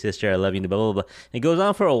dear sister. I love you, blah, blah, blah. And it goes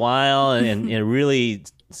on for a while and it really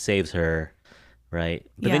saves her. Right.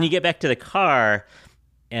 But then you get back to the car,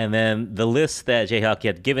 and then the list that Jae-hyuk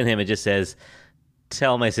had given him, it just says,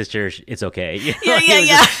 tell my sister it's okay.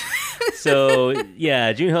 Yeah. So,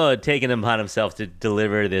 Junho had taken upon himself to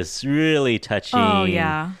deliver this really touching. Oh,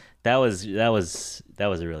 yeah. That was a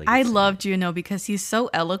really good I scene. love Juno because he's so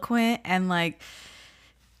eloquent, and like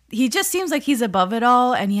he just seems like he's above it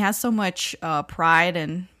all, and he has so much pride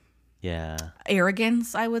and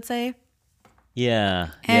arrogance, I would say.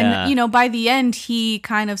 Yeah. And, by the end, he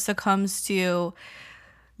kind of succumbs to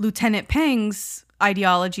Lieutenant Peng's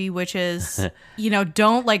ideology, which is,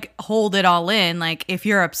 don't like hold it all in. Like, if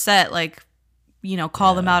you're upset, like,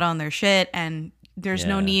 call them out on their shit. And there's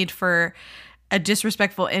no need for a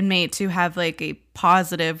disrespectful inmate to have like a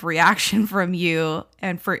positive reaction from you,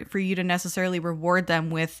 and for you to necessarily reward them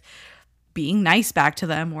with being nice back to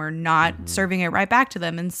them or not serving it right back to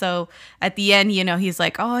them. And so at the end, he's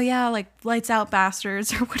like, oh yeah, like lights out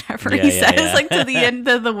bastards or whatever he says, like to the end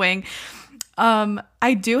of the wing.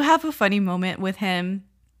 I do have a funny moment with him.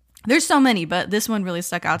 There's so many, but this one really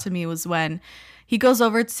stuck out to me was when he goes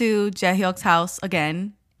over to Jae-hyuk's house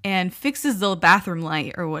again and fixes the bathroom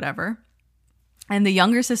light or whatever. And the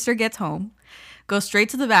younger sister gets home, goes straight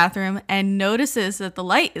to the bathroom, and notices that the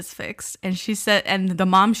light is fixed. And she said, and the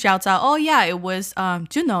mom shouts out, oh yeah, it was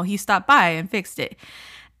Juno. He stopped by and fixed it.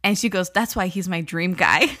 And she goes, that's why he's my dream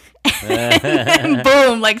guy. And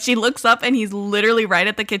boom, like she looks up and he's literally right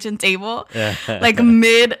at the kitchen table, like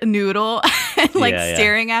mid noodle and like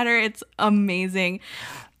staring at her. It's amazing.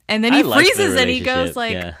 And then he freezes and he goes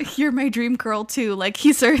like, you're my dream girl too. Like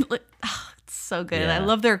he's certainly, it's so good. I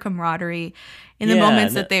love their camaraderie in the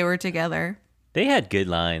moments that they were together. They had good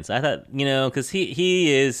lines. I thought, because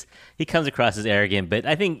he comes across as arrogant, but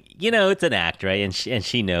I think, it's an act, right? And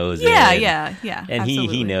she knows it. Yeah. And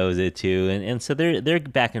he knows it too. And so their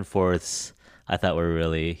back and forths, I thought were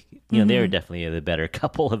really, they were definitely the better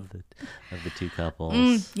couple of the two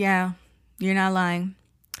couples. Yeah, you're not lying.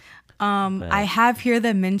 I have here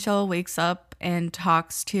that Min-chul wakes up and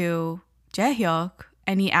talks to Jae-hyuk,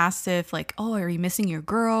 and he asks if like, oh, are you missing your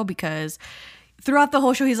girl? Because throughout the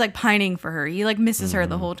whole show, he's like pining for her. He like misses her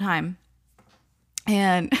the whole time.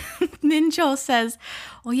 And Min-chul says,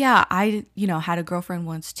 oh yeah, I, had a girlfriend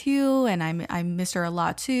once too. And I missed her a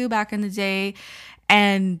lot too back in the day.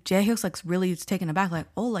 And Jae-hyuk's like really taken aback. Like,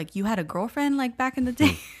 oh, like you had a girlfriend like back in the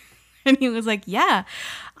day? And he was like, yeah,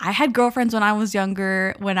 I had girlfriends when I was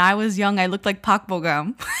younger. When I was young, I looked like Park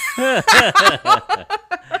Bo-gum.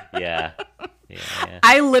 Yeah.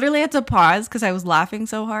 I literally had to pause because I was laughing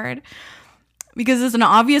so hard. because it's an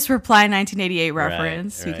obvious Reply 1988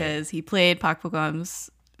 reference right. because he played Park Bo-gum's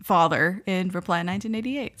father in Reply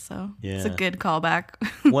 1988. So it's a Yeah. good callback.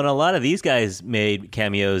 Well, a lot of these guys made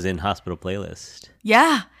cameos in Hospital Playlist.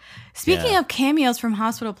 Yeah. Speaking Yeah. of cameos from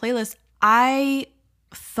Hospital Playlist, I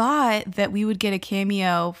thought that we would get a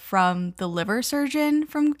cameo from the liver surgeon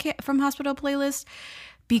from Hospital Playlist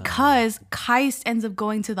because Keist ends up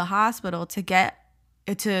going to the hospital to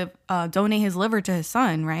donate his liver to his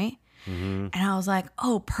son, right? Mm-hmm. And I was like,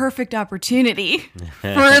 oh, perfect opportunity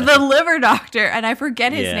for the liver doctor, and I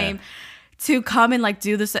forget his Yeah. name, to come and like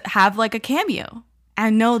do this, have like a cameo.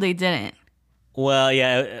 And no, they didn't. Well,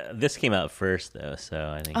 yeah, this came out first though, so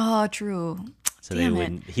I think Oh, true. so damn they it.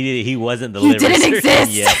 wouldn't. He wasn't the He liver didn't surgeon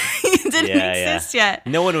exist. yet. He didn't Yeah, exist yeah. yet.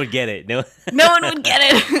 No one would get it. No. No one would get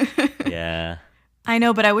it. Yeah, I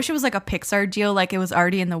know, but I wish it was like a Pixar deal, like it was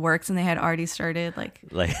already in the works and they had already started. Like,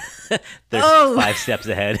 like they're Oh. 5 steps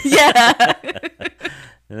ahead. yeah.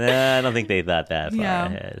 No, I don't think they thought that far Yeah.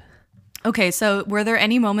 ahead. Okay, so were there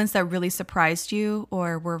any moments that really surprised you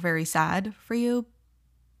or were very sad for you?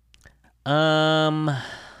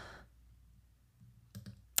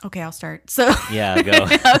 Okay, I'll start. So Yeah, go.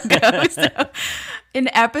 I'll go. So, in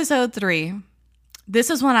episode 3, this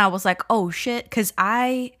is when I was like, oh shit, because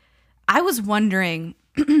I was wondering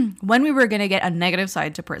when we were gonna get a negative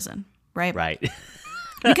side to prison, right? Right.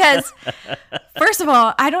 Because first of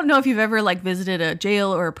all, I don't know if you've ever like visited a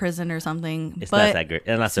jail or a prison or something. It's but not that great.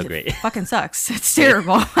 It's not so great. It fucking sucks. It's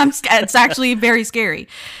terrible. It's actually very scary.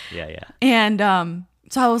 Yeah, yeah. And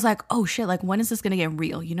so I was like, oh shit, like when is this gonna get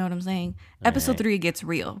real? You know what I'm saying? Episode 3 gets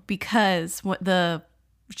real because what the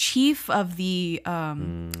chief of the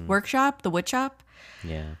workshop, the wood shop,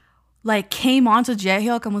 Yeah. like came onto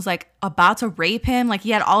Jae-hyuk and was like about to rape him. Like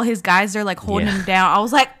he had all his guys there like holding Yeah. him down. I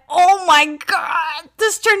was like, oh my God,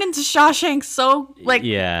 this turned into Shawshank so like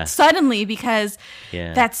Yeah. suddenly because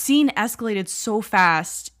Yeah. that scene escalated so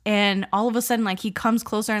fast. And all of a sudden like he comes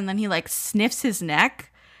closer and then he like sniffs his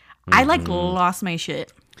neck. I like lost my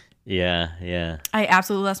shit. Yeah, yeah. I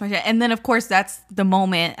absolutely lost my shit. And then of course that's the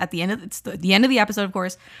moment at the end of the end of the episode, of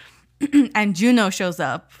course. And Juno shows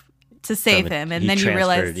up to save him, and he then you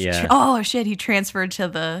realize, transferred, yeah. oh shit, he transferred to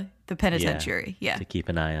the penitentiary. Yeah, To keep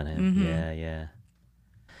an eye on him. Yeah, yeah.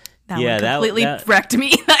 that yeah, one that- completely that- wrecked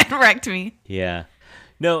me. That wrecked me. Yeah.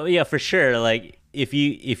 No, yeah, for sure. Like if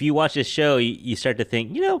you watch this show, you start to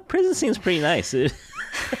think, prison seems pretty nice.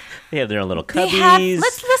 They have their own little They cubbies. have,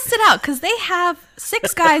 let's list it out because they have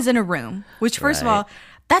 6 guys in a room. Which, first of Right. all,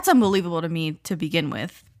 that's unbelievable to me to begin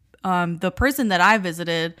with. The prison that I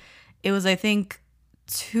visited, it was I think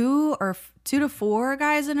 2 to 4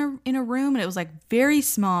 guys in a room, and it was like very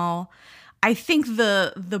small. I think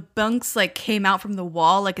the bunks like came out from the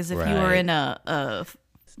wall, like as if you were Right. in a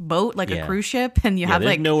boat, like a Yeah. cruise ship, and you Yeah, have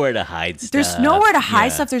there's like nowhere to hide stuff. there's nowhere to hide Yeah.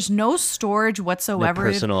 stuff. There's no storage No whatsoever.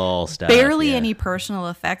 personal stuff. Barely yeah. any personal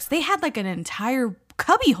effects. They had like an entire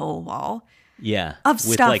cubbyhole wall. Yeah. of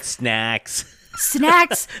with stuff. like snacks.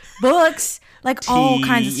 Snacks, books, like all Tea,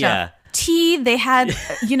 kinds of stuff. yeah. Tea, they had,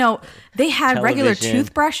 they had regular Television.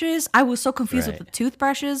 toothbrushes. I was so confused with Right. the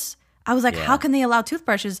toothbrushes. I was like, Yeah. how can they allow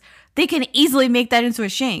toothbrushes? They can easily make that into a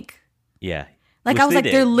shank. Yeah. Like Which I was they like,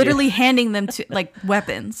 did. they're literally handing them to like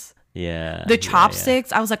weapons. Yeah. The yeah,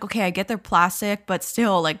 chopsticks, I was like, okay, I get they're plastic, but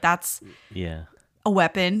still, like that's Yeah. a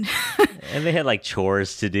weapon. And they had like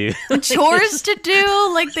chores to do. Chores to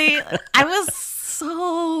do. Like I was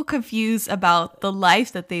so confused about the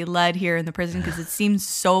life that they led here in the prison because it seems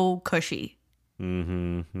so cushy.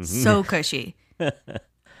 Mm-hmm. So cushy.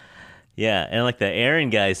 Yeah, and like the Aaron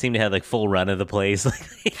guys seem to have like full run of the place. Like,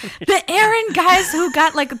 The Aaron guys who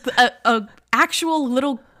got like a actual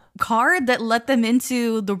little card that let them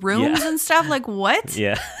into the rooms Yeah. and stuff. Like what?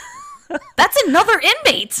 yeah, That's another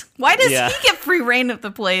inmate. Why does Yeah. he get free reign of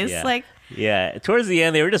the place? yeah, Like yeah. Towards the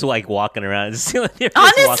end, they were just like walking around. It seemed like they were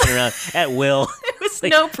Honestly. just walking around at will. there was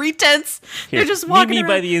Like, no pretense. They're just Meet walking me around.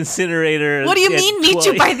 by the incinerator. What do you at mean, meet 12.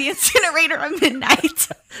 you by the incinerator at midnight?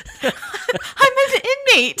 I'm an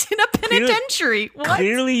inmate in a penitentiary. What?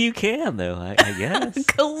 Clearly, you can though. I guess.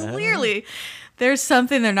 Clearly. There's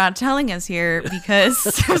something they're not telling us here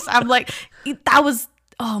because I'm like, that was,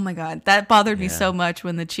 oh my God, that bothered me Yeah. so much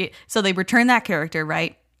when so they return that character,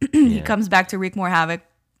 right? He Yeah. comes back to wreak more havoc.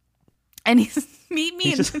 And he's meet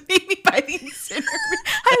me by the incinerator.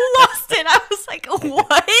 I lost it. I was like,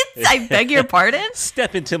 what? I beg your pardon?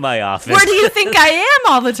 Step into my office. Where do you think I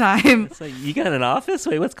am all the time? It's like, you got an office?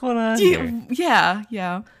 Wait, what's going on here? Yeah.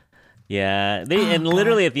 Yeah, Oh, and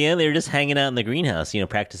literally at the end, they were just hanging out in the greenhouse,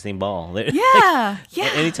 practicing ball. Yeah. Yeah.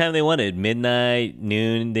 Anytime they wanted, midnight,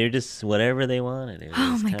 noon, they're just whatever they wanted. It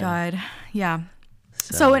Oh was my kinda- God. Yeah.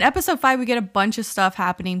 So in episode 5, we get a bunch of stuff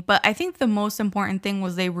happening, but I think the most important thing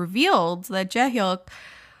was they revealed that Jae-hyuk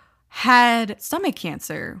had stomach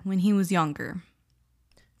cancer when he was younger.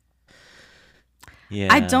 Yeah.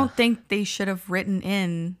 I don't think they should have written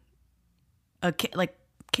in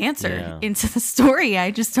cancer into the story.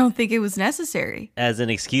 I just don't think it was necessary. As an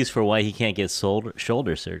excuse for why he can't get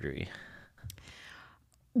shoulder surgery.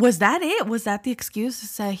 Was that it? Was that the excuse?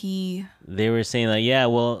 Is that he... They were saying like, yeah,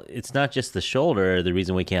 well, it's not just the shoulder. The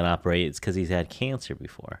reason we can't operate is because he's had cancer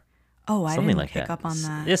before. Oh, I Something didn't like pick that. up on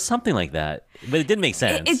that. It's something like that, but it didn't make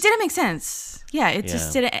sense. It didn't make sense. Yeah, it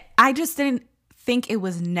just didn't. I just didn't think it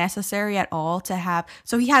was necessary at all to have.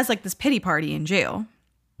 So he has like this pity party in jail.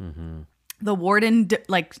 Mm-hmm. The warden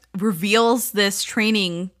reveals this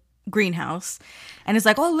training greenhouse and is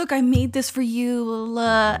like, oh, look, I made this for you.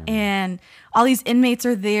 And all these inmates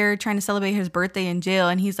are there trying to celebrate his birthday in jail.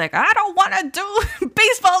 And he's like, I don't want to do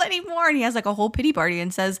baseball anymore. And he has like a whole pity party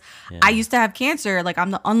and says, I used to have cancer. Like,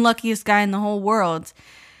 I'm the unluckiest guy in the whole world.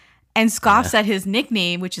 And scoffs at his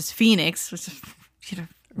nickname, which is Phoenix, which is,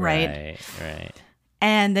 right.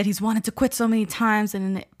 And that he's wanted to quit so many times,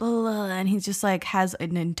 and and he just like has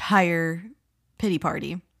an entire pity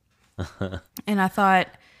party. And I thought,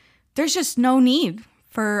 there's just no need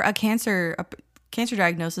for a cancer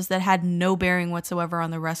diagnosis that had no bearing whatsoever on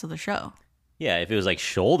the rest of the show. Yeah, if it was like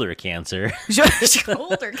shoulder cancer,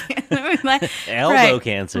 Shoulder cancer, elbow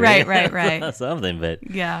cancer, right, something. But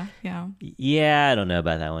yeah, I don't know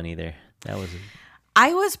about that one either. That was.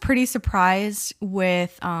 I was pretty surprised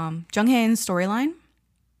with Jung-hae's storyline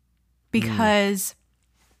because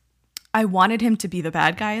I wanted him to be the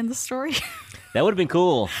bad guy in the story. That would have been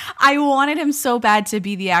cool. I wanted him so bad to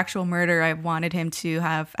be the actual murderer. I wanted him to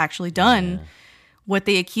have actually done what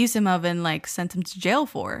they accused him of and like sent him to jail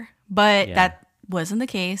for. But that wasn't the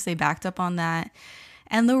case. They backed up on that.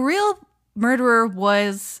 And the real murderer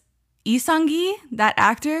was Lee Sang-gi, that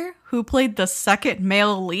actor who played the second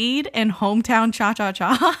male lead in Hometown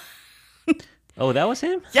Cha-Cha-Cha. Oh, that was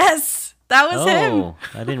him? Yes, that was him. Oh,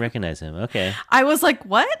 I didn't recognize him. Okay. I was like,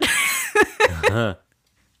 what?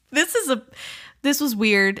 This was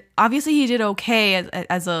weird. Obviously, he did okay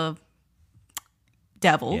as a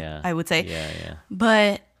devil, I would say. Yeah.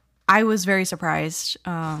 But I was very surprised.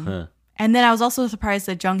 And then I was also surprised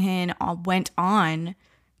that Jung-hae went on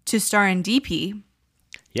to star in DP.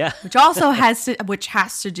 Yeah. Which also has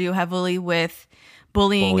to do heavily with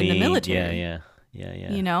bullying in the military. Yeah.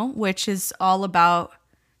 You know, which is all about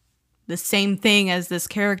the same thing as this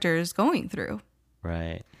character is going through.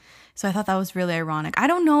 Right. So I thought that was really ironic. I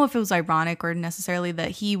don't know if it was ironic or necessarily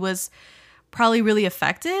that he was probably really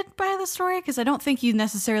affected by the story, because I don't think you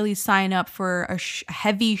necessarily sign up for a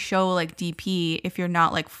heavy show like DP if you're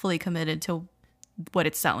not like fully committed to what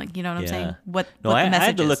it's selling. You know what I'm saying? I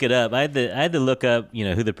had to look it up. I had to look up,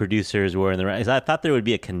 who the producers were and I thought there would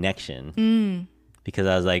be a connection because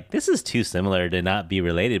I was like, this is too similar to not be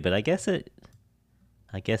related. But I guess it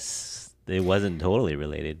wasn't totally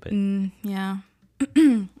related. But yeah.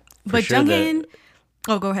 But sure Jung-hae,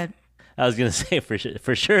 go ahead. I was gonna say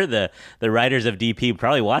for sure the writers of DP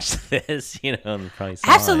probably watched this, and probably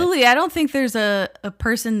saw Absolutely. I don't think there's a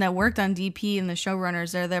person that worked on DP and the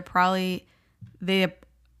showrunners there that probably they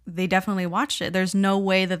definitely watched it. There's no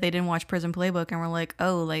way that they didn't watch Prison Playbook and were like,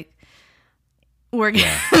 oh, like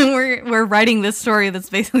we're writing this story that's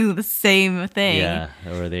basically the same thing. Yeah,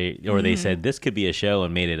 or they said this could be a show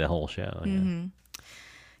and made it a whole show. Mm-hmm.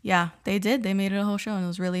 Yeah, they did. They made it a whole show and it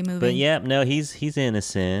was really moving. But yeah, no, he's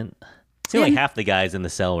innocent. It seemed like half the guys in the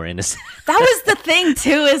cell were innocent. That was the thing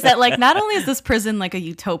too, is that like not only is this prison like a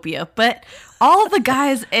utopia, but all the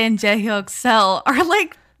guys in Jae-hyuk's cell are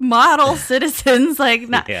like model citizens, like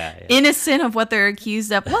not innocent of what they're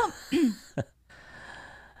accused of. Well,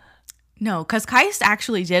 no, because Keist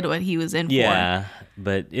actually did what he was in for. Yeah,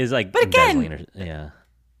 but it's like, but again,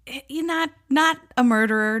 you're not a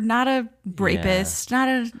murderer, not a rapist, not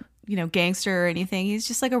a gangster or anything. He's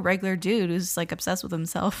just like a regular dude who's like obsessed with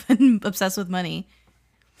himself and obsessed with money.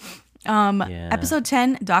 Episode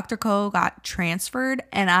 10, Dr. Ko got transferred,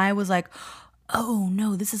 and I was like, oh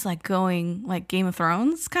no, this is like going like Game of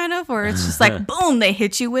Thrones kind of, or it's just like boom, they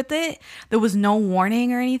hit you with it. There was no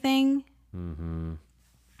warning or anything. Mm-hmm.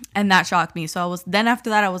 And that shocked me. So after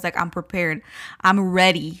that I was like, I'm prepared. I'm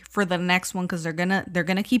ready for the next one, because they're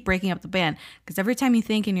gonna keep breaking up the band. Because every time you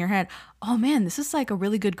think in your head, oh man, this is like a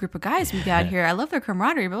really good group of guys we got here. I love their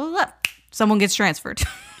camaraderie, blah, blah, blah. Someone gets transferred.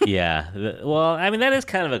 Yeah. Well, I mean, that is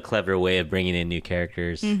kind of a clever way of bringing in new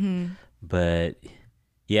characters. Mm-hmm. But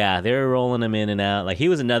yeah, they were rolling him in and out. Like, he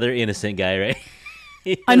was another innocent guy, right?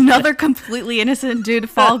 Another completely innocent dude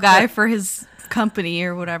fall guy for his company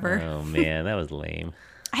or whatever. Oh man, that was lame.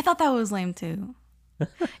 I thought that was lame too.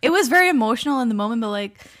 It was very emotional in the moment, but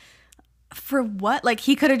like, for what? Like,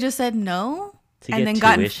 he could have just said no and then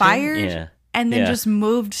gotten fired and then just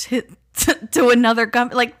moved to another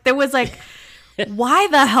company. Like, there was like, why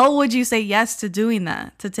the hell would you say yes to doing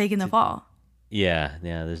that, to taking the fall? Yeah,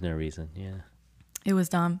 there's no reason. Yeah. It was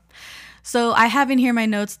dumb. So I have in here my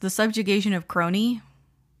notes, the subjugation of Crony.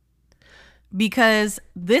 Because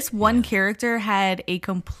this one character had a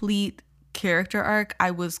complete character arc.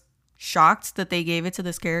 I was shocked that they gave it to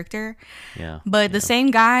this character. Yeah. But the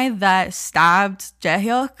same guy that stabbed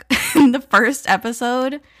Jaehyuk in the first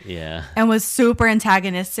episode and was super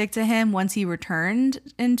antagonistic to him once he returned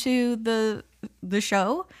into the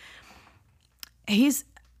show, he's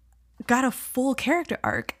got a full character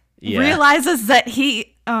arc. Realizes that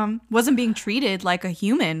he wasn't being treated like a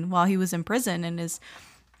human while he was in prison and is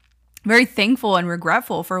very thankful and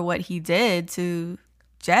regretful for what he did to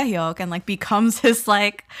Jaehyuk and like becomes his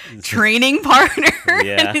like training partner.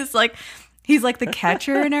 And he's like the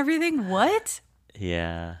catcher and everything. What?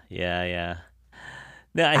 Yeah.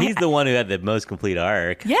 No, he's the one who had the most complete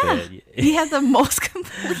arc. Yeah, he had the most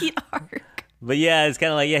complete arc. But yeah, it's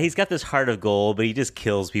kind of like, he's got this heart of gold, but he just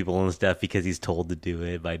kills people and stuff because he's told to do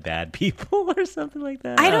it by bad people or something like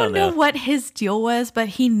that. I don't know what his deal was, but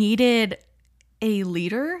he needed a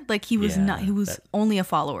leader. Like he was only a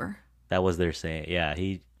follower. That was their saying. Yeah,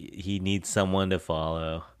 he needs someone to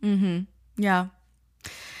follow. Mm-hmm. Yeah.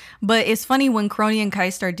 But it's funny when Crony and Kai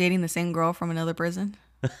start dating the same girl from another prison.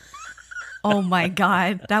 Oh my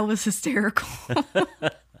God, that was hysterical.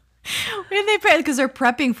 When they because they're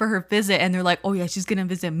prepping for her visit and they're like, oh yeah, she's gonna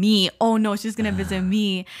visit me. Oh no, she's gonna visit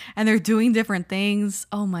me. And they're doing different things.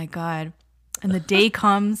 Oh my God. And the day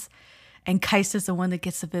comes and Kaisa's the one that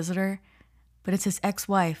gets the visitor, but it's his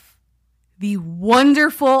ex-wife, the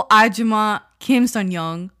wonderful Ajima Kim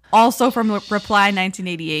Sun-young, also from Reply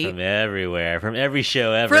 1988. From everywhere, from every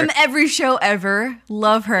show ever. From every show ever.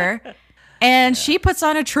 Love her. And she puts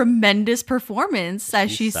on a tremendous performance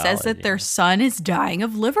as she says that their son is dying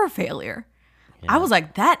of liver failure. Yeah. I was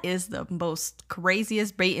like, that is the most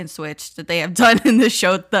craziest bait and switch that they have done in this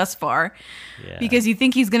show thus far. Yeah. Because you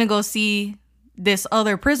think he's going to go see this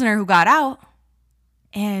other prisoner who got out.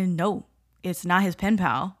 And no, it's not his pen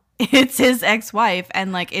pal. It's his ex-wife.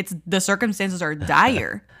 And like, the circumstances are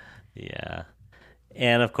dire. Yeah.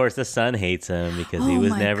 And of course, the son hates him because he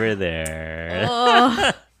was never there.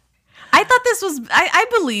 I thought this was, I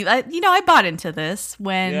believe, I bought into this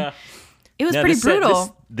when it was pretty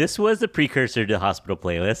brutal. This was the precursor to Hospital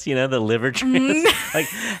Playlist, the liver like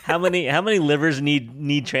how many livers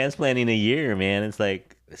need transplanting a year, man? It's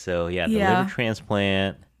like, the liver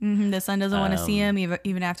transplant. Mm-hmm. The son doesn't want to see him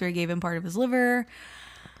even after he gave him part of his liver.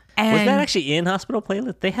 And was that actually in Hospital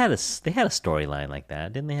Playlist? They had a storyline like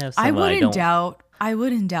that, didn't they? Have some, I wouldn't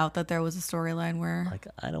doubt that there was a storyline where like,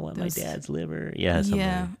 I don't want my dad's liver.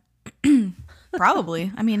 Yeah.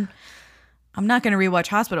 Probably. I mean, I'm not going to rewatch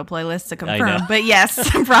Hospital Playlist to confirm, but yes,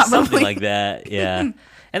 probably. Something like that, yeah.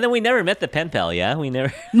 And then we never met the pen pal, yeah? We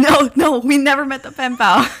never... No, we never met the pen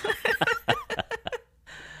pal.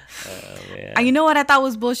 Oh, man. And you know what I thought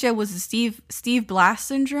was bullshit was the Steve Blast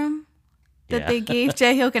syndrome that they gave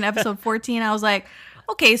Jaehyuk in episode 14. I was like,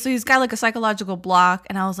 okay, so he's got like a psychological block.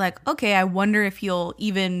 And I was like, okay, I wonder if he'll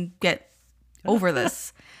even get over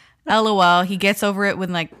this. LOL, he gets over it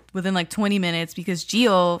within like 20 minutes because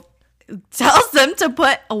Gio tells them to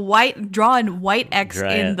put draw a white X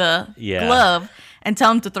in the glove and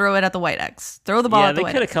tell him to throw it at the white X. Throw the ball at the white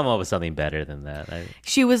X. They could have come up with something better than that.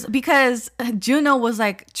 She was, because Juno was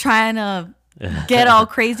like trying to get all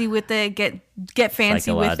crazy with it, get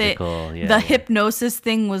fancy with it. The hypnosis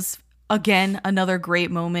thing was, again, another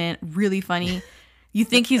great moment. Really funny. You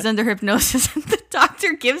think he's under hypnosis, and the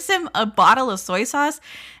doctor gives him a bottle of soy sauce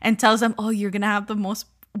and tells him, oh, you're going to have the most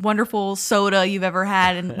wonderful soda you've ever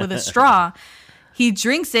had, and with a straw. He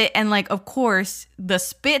drinks it, and like, of course, the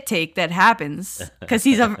spit take that happens, because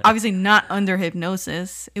he's obviously not under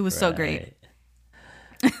hypnosis. It was so great.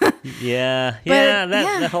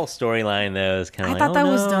 That whole storyline, though, is kind of I thought that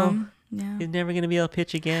was dumb. Yeah. He's never going to be able to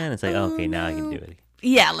pitch again. It's like, okay, now I can do it.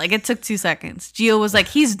 Yeah, like it took 2 seconds. Gio was like,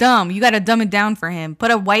 he's dumb. You got to dumb it down for him. Put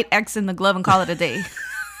a white X in the glove and call it a day.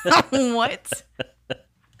 What?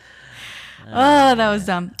 Oh, that was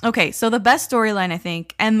dumb. Okay, so the best storyline, I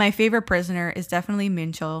think, and my favorite prisoner is definitely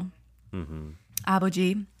Mincho,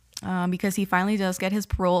 Aboji, because he finally does get his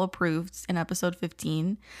parole approved in episode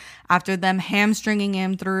 15 after them hamstringing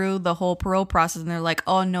him through the whole parole process. And they're like,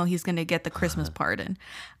 oh no, he's going to get the Christmas pardon.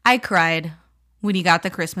 I cried when he got the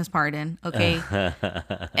Christmas pardon, okay?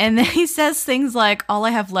 And then he says things like, all I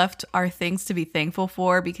have left are things to be thankful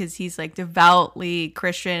for, because he's like devoutly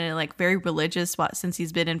Christian and like very religious since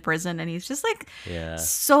he's been in prison. And he's just like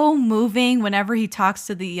so moving whenever he talks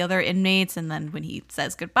to the other inmates. And then when he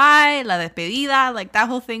says goodbye, la despedida, like that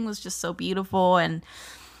whole thing was just so beautiful. And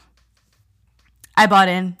I bought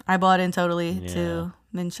in totally to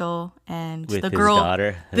Minchul and With the his girl,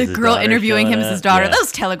 daughter. the His girl daughter interviewing him showing as his up. daughter. Yeah. That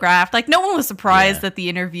was telegraphed. Like no one was surprised Yeah. that the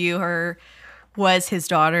interviewer was his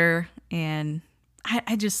daughter, and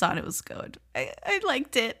I just thought it was good. I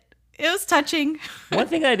liked it. It was touching. One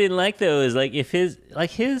thing I didn't like though is like if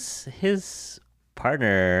his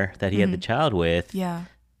partner that he had the child with Yeah,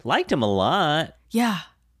 liked him a lot yeah.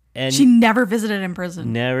 and She never visited in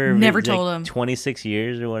prison. never Never like, told him. 26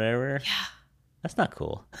 years or whatever. Yeah. That's not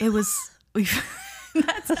cool. It was.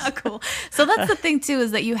 That's not cool. So that's the thing too,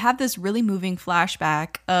 is that you have this really moving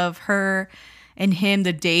flashback of her and him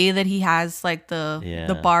the day that he has like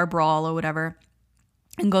the bar brawl or whatever,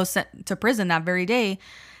 and goes to prison that very day.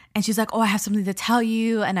 And she's like, "Oh, I have something to tell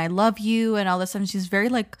you, and I love you," and all this stuff. And she's very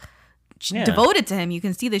like devoted to him. You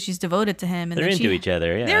can see that she's devoted to him. And They're then into each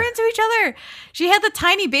other. Yeah. They're into each other. She had the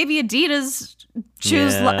tiny baby Adidas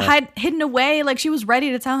shoes hidden away, like she was ready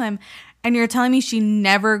to tell him. And you're telling me she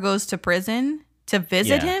never goes to prison to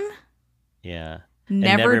visit him? Yeah.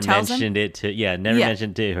 Never and tells mentioned him? it to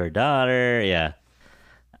mentioned to her daughter. Yeah.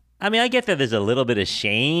 I mean, I get that there's a little bit of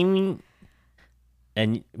shame,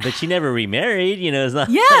 but she never remarried. You know, it's not.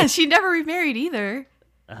 Yeah, she never remarried either.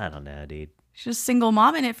 I don't know, dude. She's just single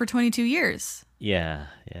mom in it for 22 years. Yeah,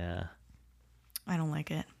 yeah. I don't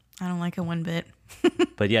like it. I don't like it one bit.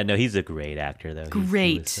 But yeah, no, he's a great actor though. He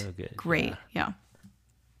Great. was so good. Great. Yeah.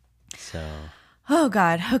 So. Oh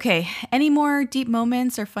God. Okay. Any more deep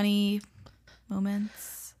moments or funny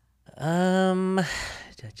moments?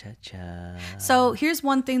 So here's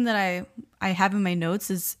one thing that I have in my notes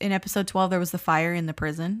is in episode 12 there was the fire in the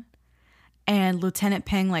prison, and Lieutenant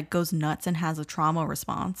Peng like goes nuts and has a trauma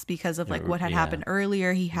response because of like what had happened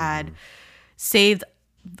earlier. He had saved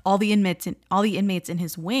all the inmates in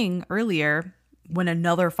his wing earlier when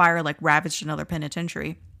another fire like ravaged another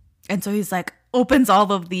penitentiary. And so he's like opens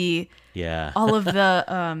all of the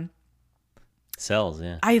cells,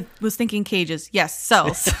 yeah. I was thinking cages. Yes,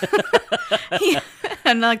 cells.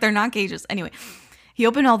 And like they're not cages. Anyway, he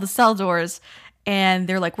opened all the cell doors and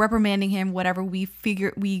they're like reprimanding him, whatever. We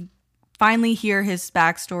finally hear his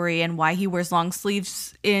backstory and why he wears long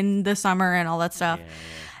sleeves in the summer and all that stuff. Yeah.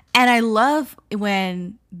 And I love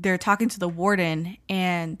when they're talking to the warden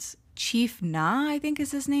and Chief Na, I think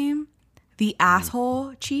is his name. The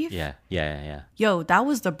asshole chief. Yeah. Yo, that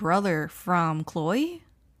was the brother from Chloe.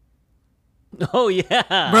 Oh,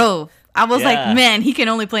 yeah. Bro, I was like, man, he can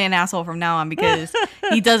only play an asshole from now on because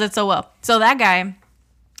he does it so well. So that guy,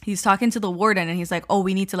 he's talking to the warden and he's like, oh,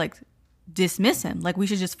 we need to like dismiss him. Like we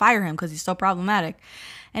should just fire him because he's so problematic.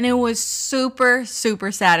 And it was super,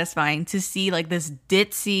 super satisfying to see like this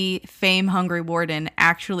ditzy, fame-hungry warden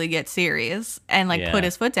actually get serious and like put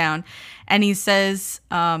his foot down. And he says,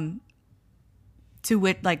 to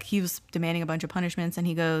which like he was demanding a bunch of punishments and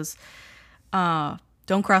he goes,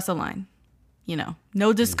 don't cross the line. You know,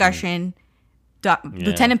 no discussion.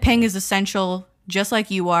 Lieutenant Peng is essential, just like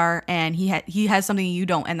you are, and he has something you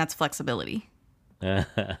don't, and that's flexibility. Yeah.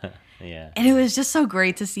 And it was just so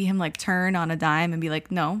great to see him like turn on a dime and be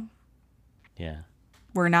like, no. Yeah.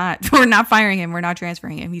 We're not firing him. We're not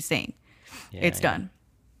transferring him. He's staying. It's done.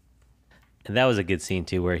 And that was a good scene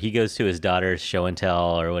too, where he goes to his daughter's show and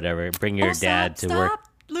tell or whatever. Bring your dad to work.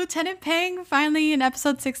 Lieutenant Peng finally in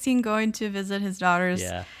episode 16 going to visit his daughter's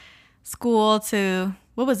school to,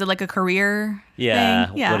 what was it, like a career thing? Yeah.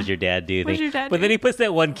 What does your dad do? What does your dad but do? then he puts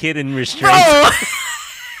that one kid in restraints. Oh!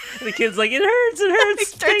 The kid's like, it hurts. He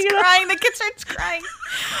starts crying. The kid starts crying.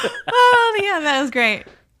 Oh, yeah, that was great.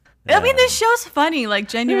 I mean, this show's funny, like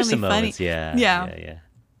genuinely funny. Moments, yeah.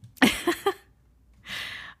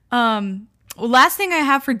 Well, last thing I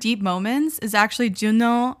have for deep moments is actually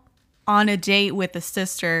Juno on a date with a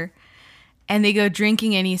sister, and they go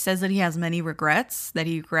drinking, and he says that he has many regrets, that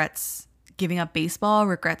he regrets giving up baseball,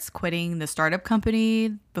 regrets quitting the startup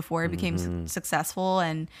company before it became successful,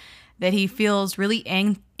 and that he feels really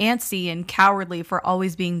antsy and cowardly for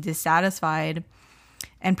always being dissatisfied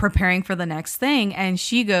and preparing for the next thing. And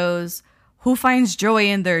she goes, who finds joy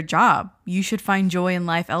in their job? You should find joy in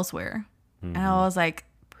life elsewhere. And I was like,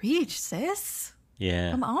 preach, sis. Yeah.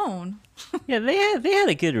 Come on. Yeah, they had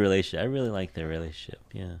a good relationship. I really liked their relationship.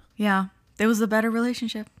 Yeah. Yeah. It was a better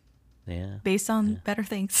relationship. Yeah. Based on better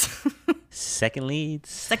things. Second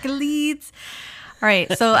leads. All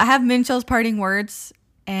right. So I have Minchul's parting words.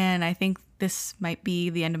 And I think this might be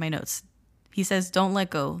the end of my notes. He says, "Don't let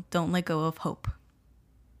go of hope."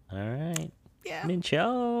 All right. Yeah.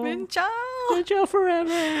 Mincho. Mincho. Mincho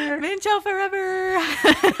forever. Mincho forever.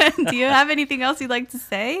 Do you have anything else you'd like to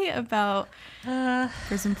say about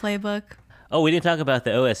Prison Playbook? Oh, we didn't talk about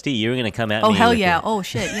the OST. You were going to come at me. Oh, hell with yeah. it. Oh,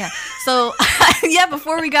 shit. Yeah. So, yeah,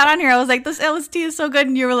 before we got on here, I was like, this OST is so good.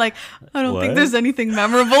 And you were like, I don't think What? there's anything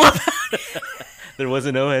memorable about it. There was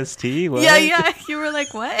an OST? What? Yeah. You were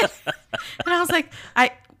like, what? And I was like,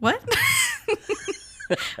 what?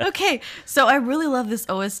 Okay. So I really love this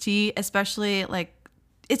OST, especially like,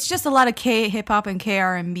 it's just a lot of K-hip hop and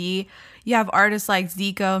K-R&B. You have artists like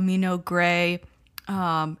Zico, Mino Gray,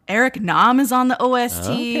 Eric Nam is on the OST,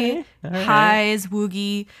 Okay. All right. Highs,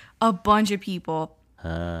 Woogie, a bunch of people.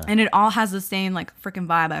 And it all has the same like freaking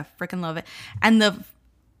vibe. I freaking love it. And the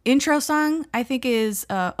intro song, I think, is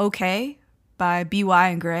Okay by BY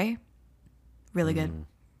and Gray. Really good.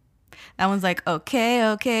 That one's like,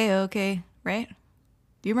 okay, right?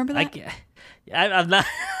 Do you remember that? I'm not.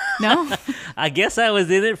 No? I guess I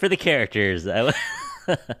was in it for the characters. You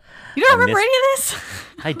don't remember any of this?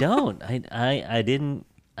 I don't. I didn't.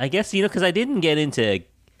 I guess, because I didn't get into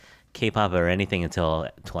K-pop or anything until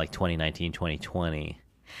like 2019, 2020.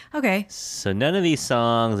 Okay. So none of these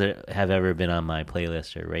songs have ever been on my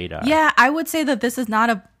playlist or radar. Yeah, I would say that this is not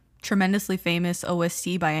a tremendously famous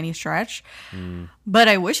OST by any stretch, but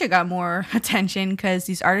I wish it got more attention because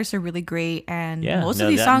these artists are really great, and most of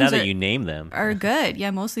these songs now that you name them are good.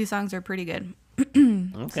 Yeah, most of these songs are pretty good.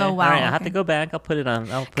 Okay. So wow, All right, I'll have to go back. I'll put it on.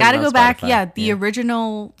 Gotta go back. Spotify. Yeah, the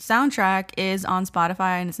original soundtrack is on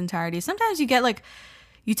Spotify in its entirety. Sometimes you get like,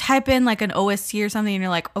 you type in like an OST or something and you're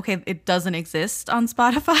like, okay, it doesn't exist on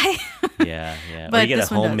Spotify. Yeah. Or But you get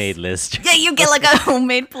this a one does. homemade list. Yeah, you get like a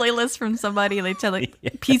homemade playlist from somebody. They tell like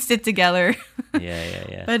pieced it together.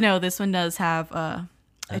 Yeah. But no, this one does have a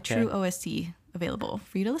Okay. true OST available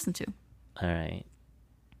for you to listen to. All right.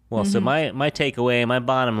 Well, so my takeaway, my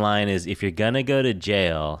bottom line is, if you're gonna go to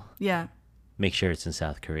jail, Yeah. make sure it's in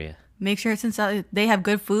South Korea. Make sure it's in South. They have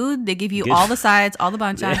good food. They give you Good all the sides, all the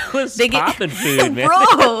banchan. It was They poppin' food, man.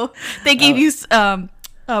 Bro, they gave you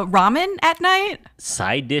ramen at night.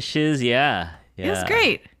 Side dishes, yeah. It was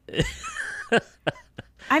great.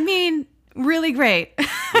 I mean, really great.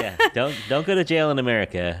 Yeah, don't go to jail in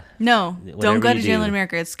America. No, Whatever don't go you to jail do. in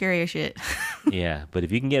America. It's scary as shit. Yeah, but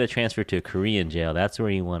if you can get a transfer to a Korean jail, that's where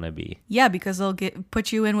you want to be. Yeah, because they'll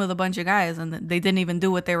put you in with a bunch of guys, and they didn't even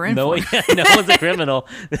do what they were in No, for. yeah, no one's a criminal.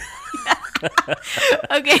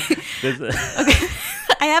 Okay. Okay.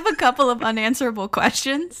 I have a couple of unanswerable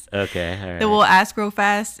questions Okay, all right. that we'll ask real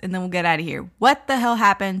fast, and then we'll get out of here. What the hell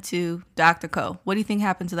happened to Dr. Ko? What do you think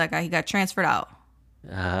happened to that guy? He got transferred out.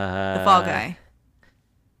 The fall guy.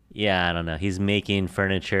 Yeah, I don't know. He's making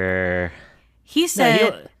furniture. He said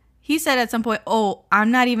he'll- he said at some point, "Oh,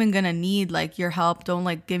 I'm not even gonna need like your help. Don't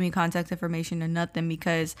like give me contact information or nothing,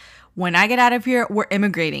 because when I get out of here, we're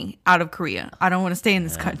immigrating out of Korea. I don't want to stay in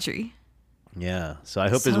this country." Yeah, so I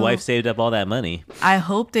hope his So- wife saved up all that money. I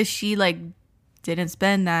hope that she like didn't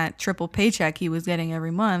spend that triple paycheck he was getting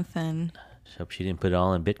every month, and Hope she didn't put it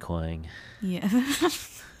all in Bitcoin. yeah.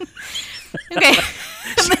 Okay.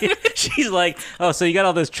 She's like, oh, so you got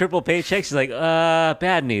all those triple paychecks? She's like,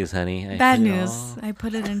 bad news, honey. I Bad put it news. all- I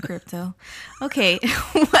put it in crypto. Okay.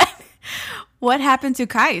 What happened to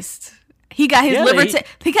Keist? He got his Yeah, liver. he-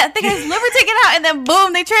 They got his liver taken out, and then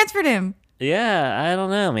boom, they transferred him. Yeah, I don't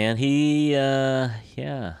know, man.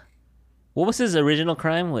 Yeah. What was his original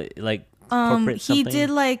crime? Like corporate He something? did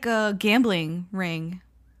like a gambling ring,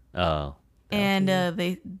 Oh, and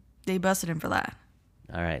they busted him for that.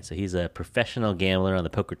 all right. So he's a professional gambler on the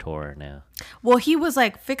poker tour now. Well, he was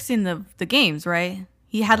like fixing the games, right?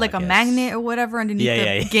 He had like a guess. magnet or whatever underneath the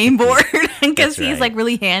Yeah. game board because That's he's right. like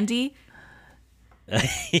really handy.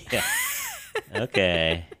 Yeah.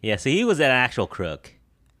 Okay. Yeah. So he was an actual crook.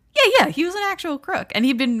 Yeah, he was an actual crook, and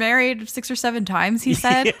he'd been married 6 or 7 times. He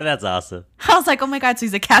said. Yeah, that's awesome. I was like, oh my god, so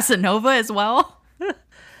he's a Casanova as well.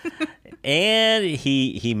 And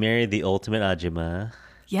he married the ultimate Ajima.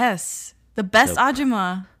 Yes, the best So-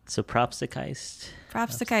 Ajima. So props to Keist.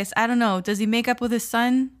 Props to Keist. I don't know. Does he make up with his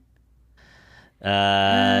son?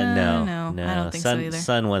 No, no, I don't think so either.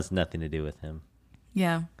 Son wants nothing to do with him,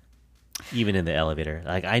 Yeah, even in the elevator.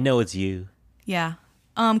 Like, I know it's you. yeah.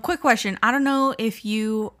 Quick question. I don't know if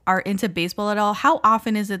you are into baseball at all. How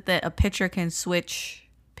often is it that a pitcher can switch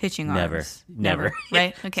pitching arms? Never.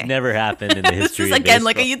 Right? Okay. It's never happened in the This history is of again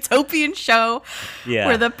like a baseball. utopian show Yeah.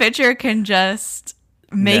 where the pitcher can just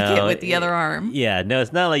make it No, with the other arm. Yeah, no,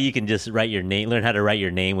 it's not like you can just learn how to write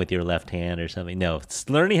your name with your left hand or something. No,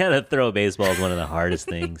 learning how to throw a baseball is one of the hardest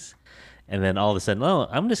things. And then all of a sudden, oh,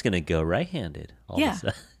 I'm just going to go right-handed. Yeah.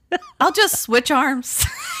 I'll just switch arms.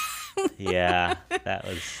 Yeah, that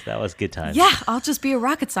was good time. Yeah, I'll just be a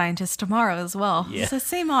rocket scientist tomorrow as well. Yeah. It's the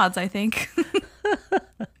same odds, I think.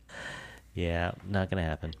 Yeah, not going to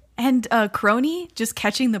happen. And Crony just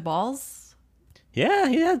catching the balls. Yeah,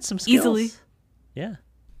 he had some skills. Easily. Yeah.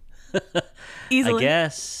 Easily. I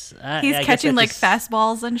guess. He's I catching guess like that's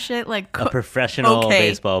fastballs and shit. Like a professional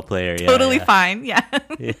baseball player. Yeah, totally yeah. fine. Yeah.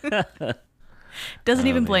 Yeah. Doesn't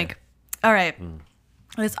even man. blink. All right.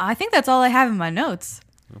 I think that's all I have in my notes.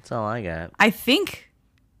 That's all I got. I think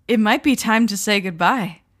it might be time to say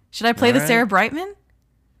goodbye. Should I play All the right. Sarah Brightman?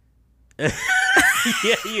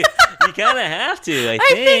 Yeah, you kind of have to, I I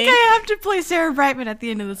think think. I have to play Sarah Brightman at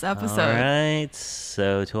the end of this episode. All right.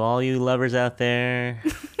 So to all you lovers out there,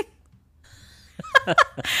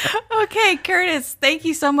 Okay, Curtis, thank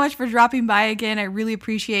you so much for dropping by again. I really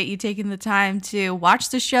appreciate you taking the time to watch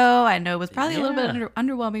the show. I know it was probably a little bit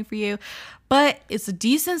underwhelming for you, but it's a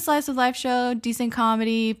decent slice of life show, decent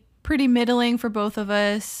comedy, pretty middling for both of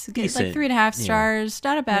us. It's like Decent. 3.5 stars,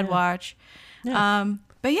 not a bad watch. Yeah.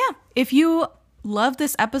 But yeah, if you love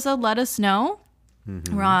this episode, let us know.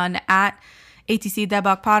 We're on at ATC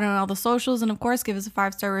Deadbach Pod on all the socials, and of course, give us a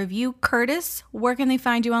 5-star review. Curtis, where can they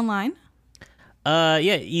find you online?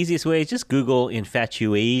 yeah, easiest way is just Google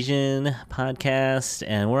Infatuasian Podcast,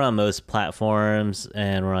 and we're on most platforms,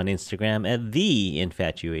 and we're on Instagram at The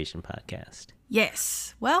Infatuasian Podcast.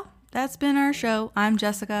 Yes. Well, that's been our show. I'm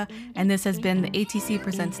Jessica, and this has been the ATC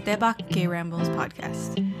Presents Deadbach Gay Rambles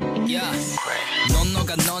podcast. Yeah. 넌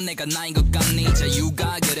너가 넌 내가 나인 것 같니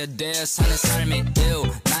자유가 그려돼 사는 삶이 ew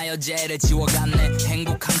나 여자를 지워갔네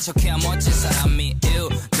행복한 척해야 멋진 사람이 ew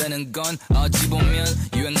되는 건 어찌 보면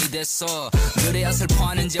유행이 됐어 그래야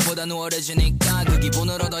슬퍼하는 죄보다 우월해지니까 그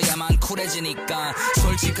기분을 얻어야만 쿨해지니까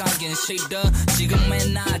솔직하긴 싫어 지금의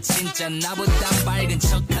나 진짜 나보다 밝은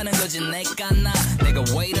척하는 거지 내가 내가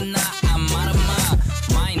왜 이러나 안 말아마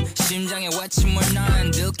심장의 외침을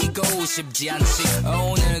난 느끼고 싶지 않지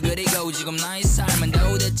오늘 그리고 지금 나의 삶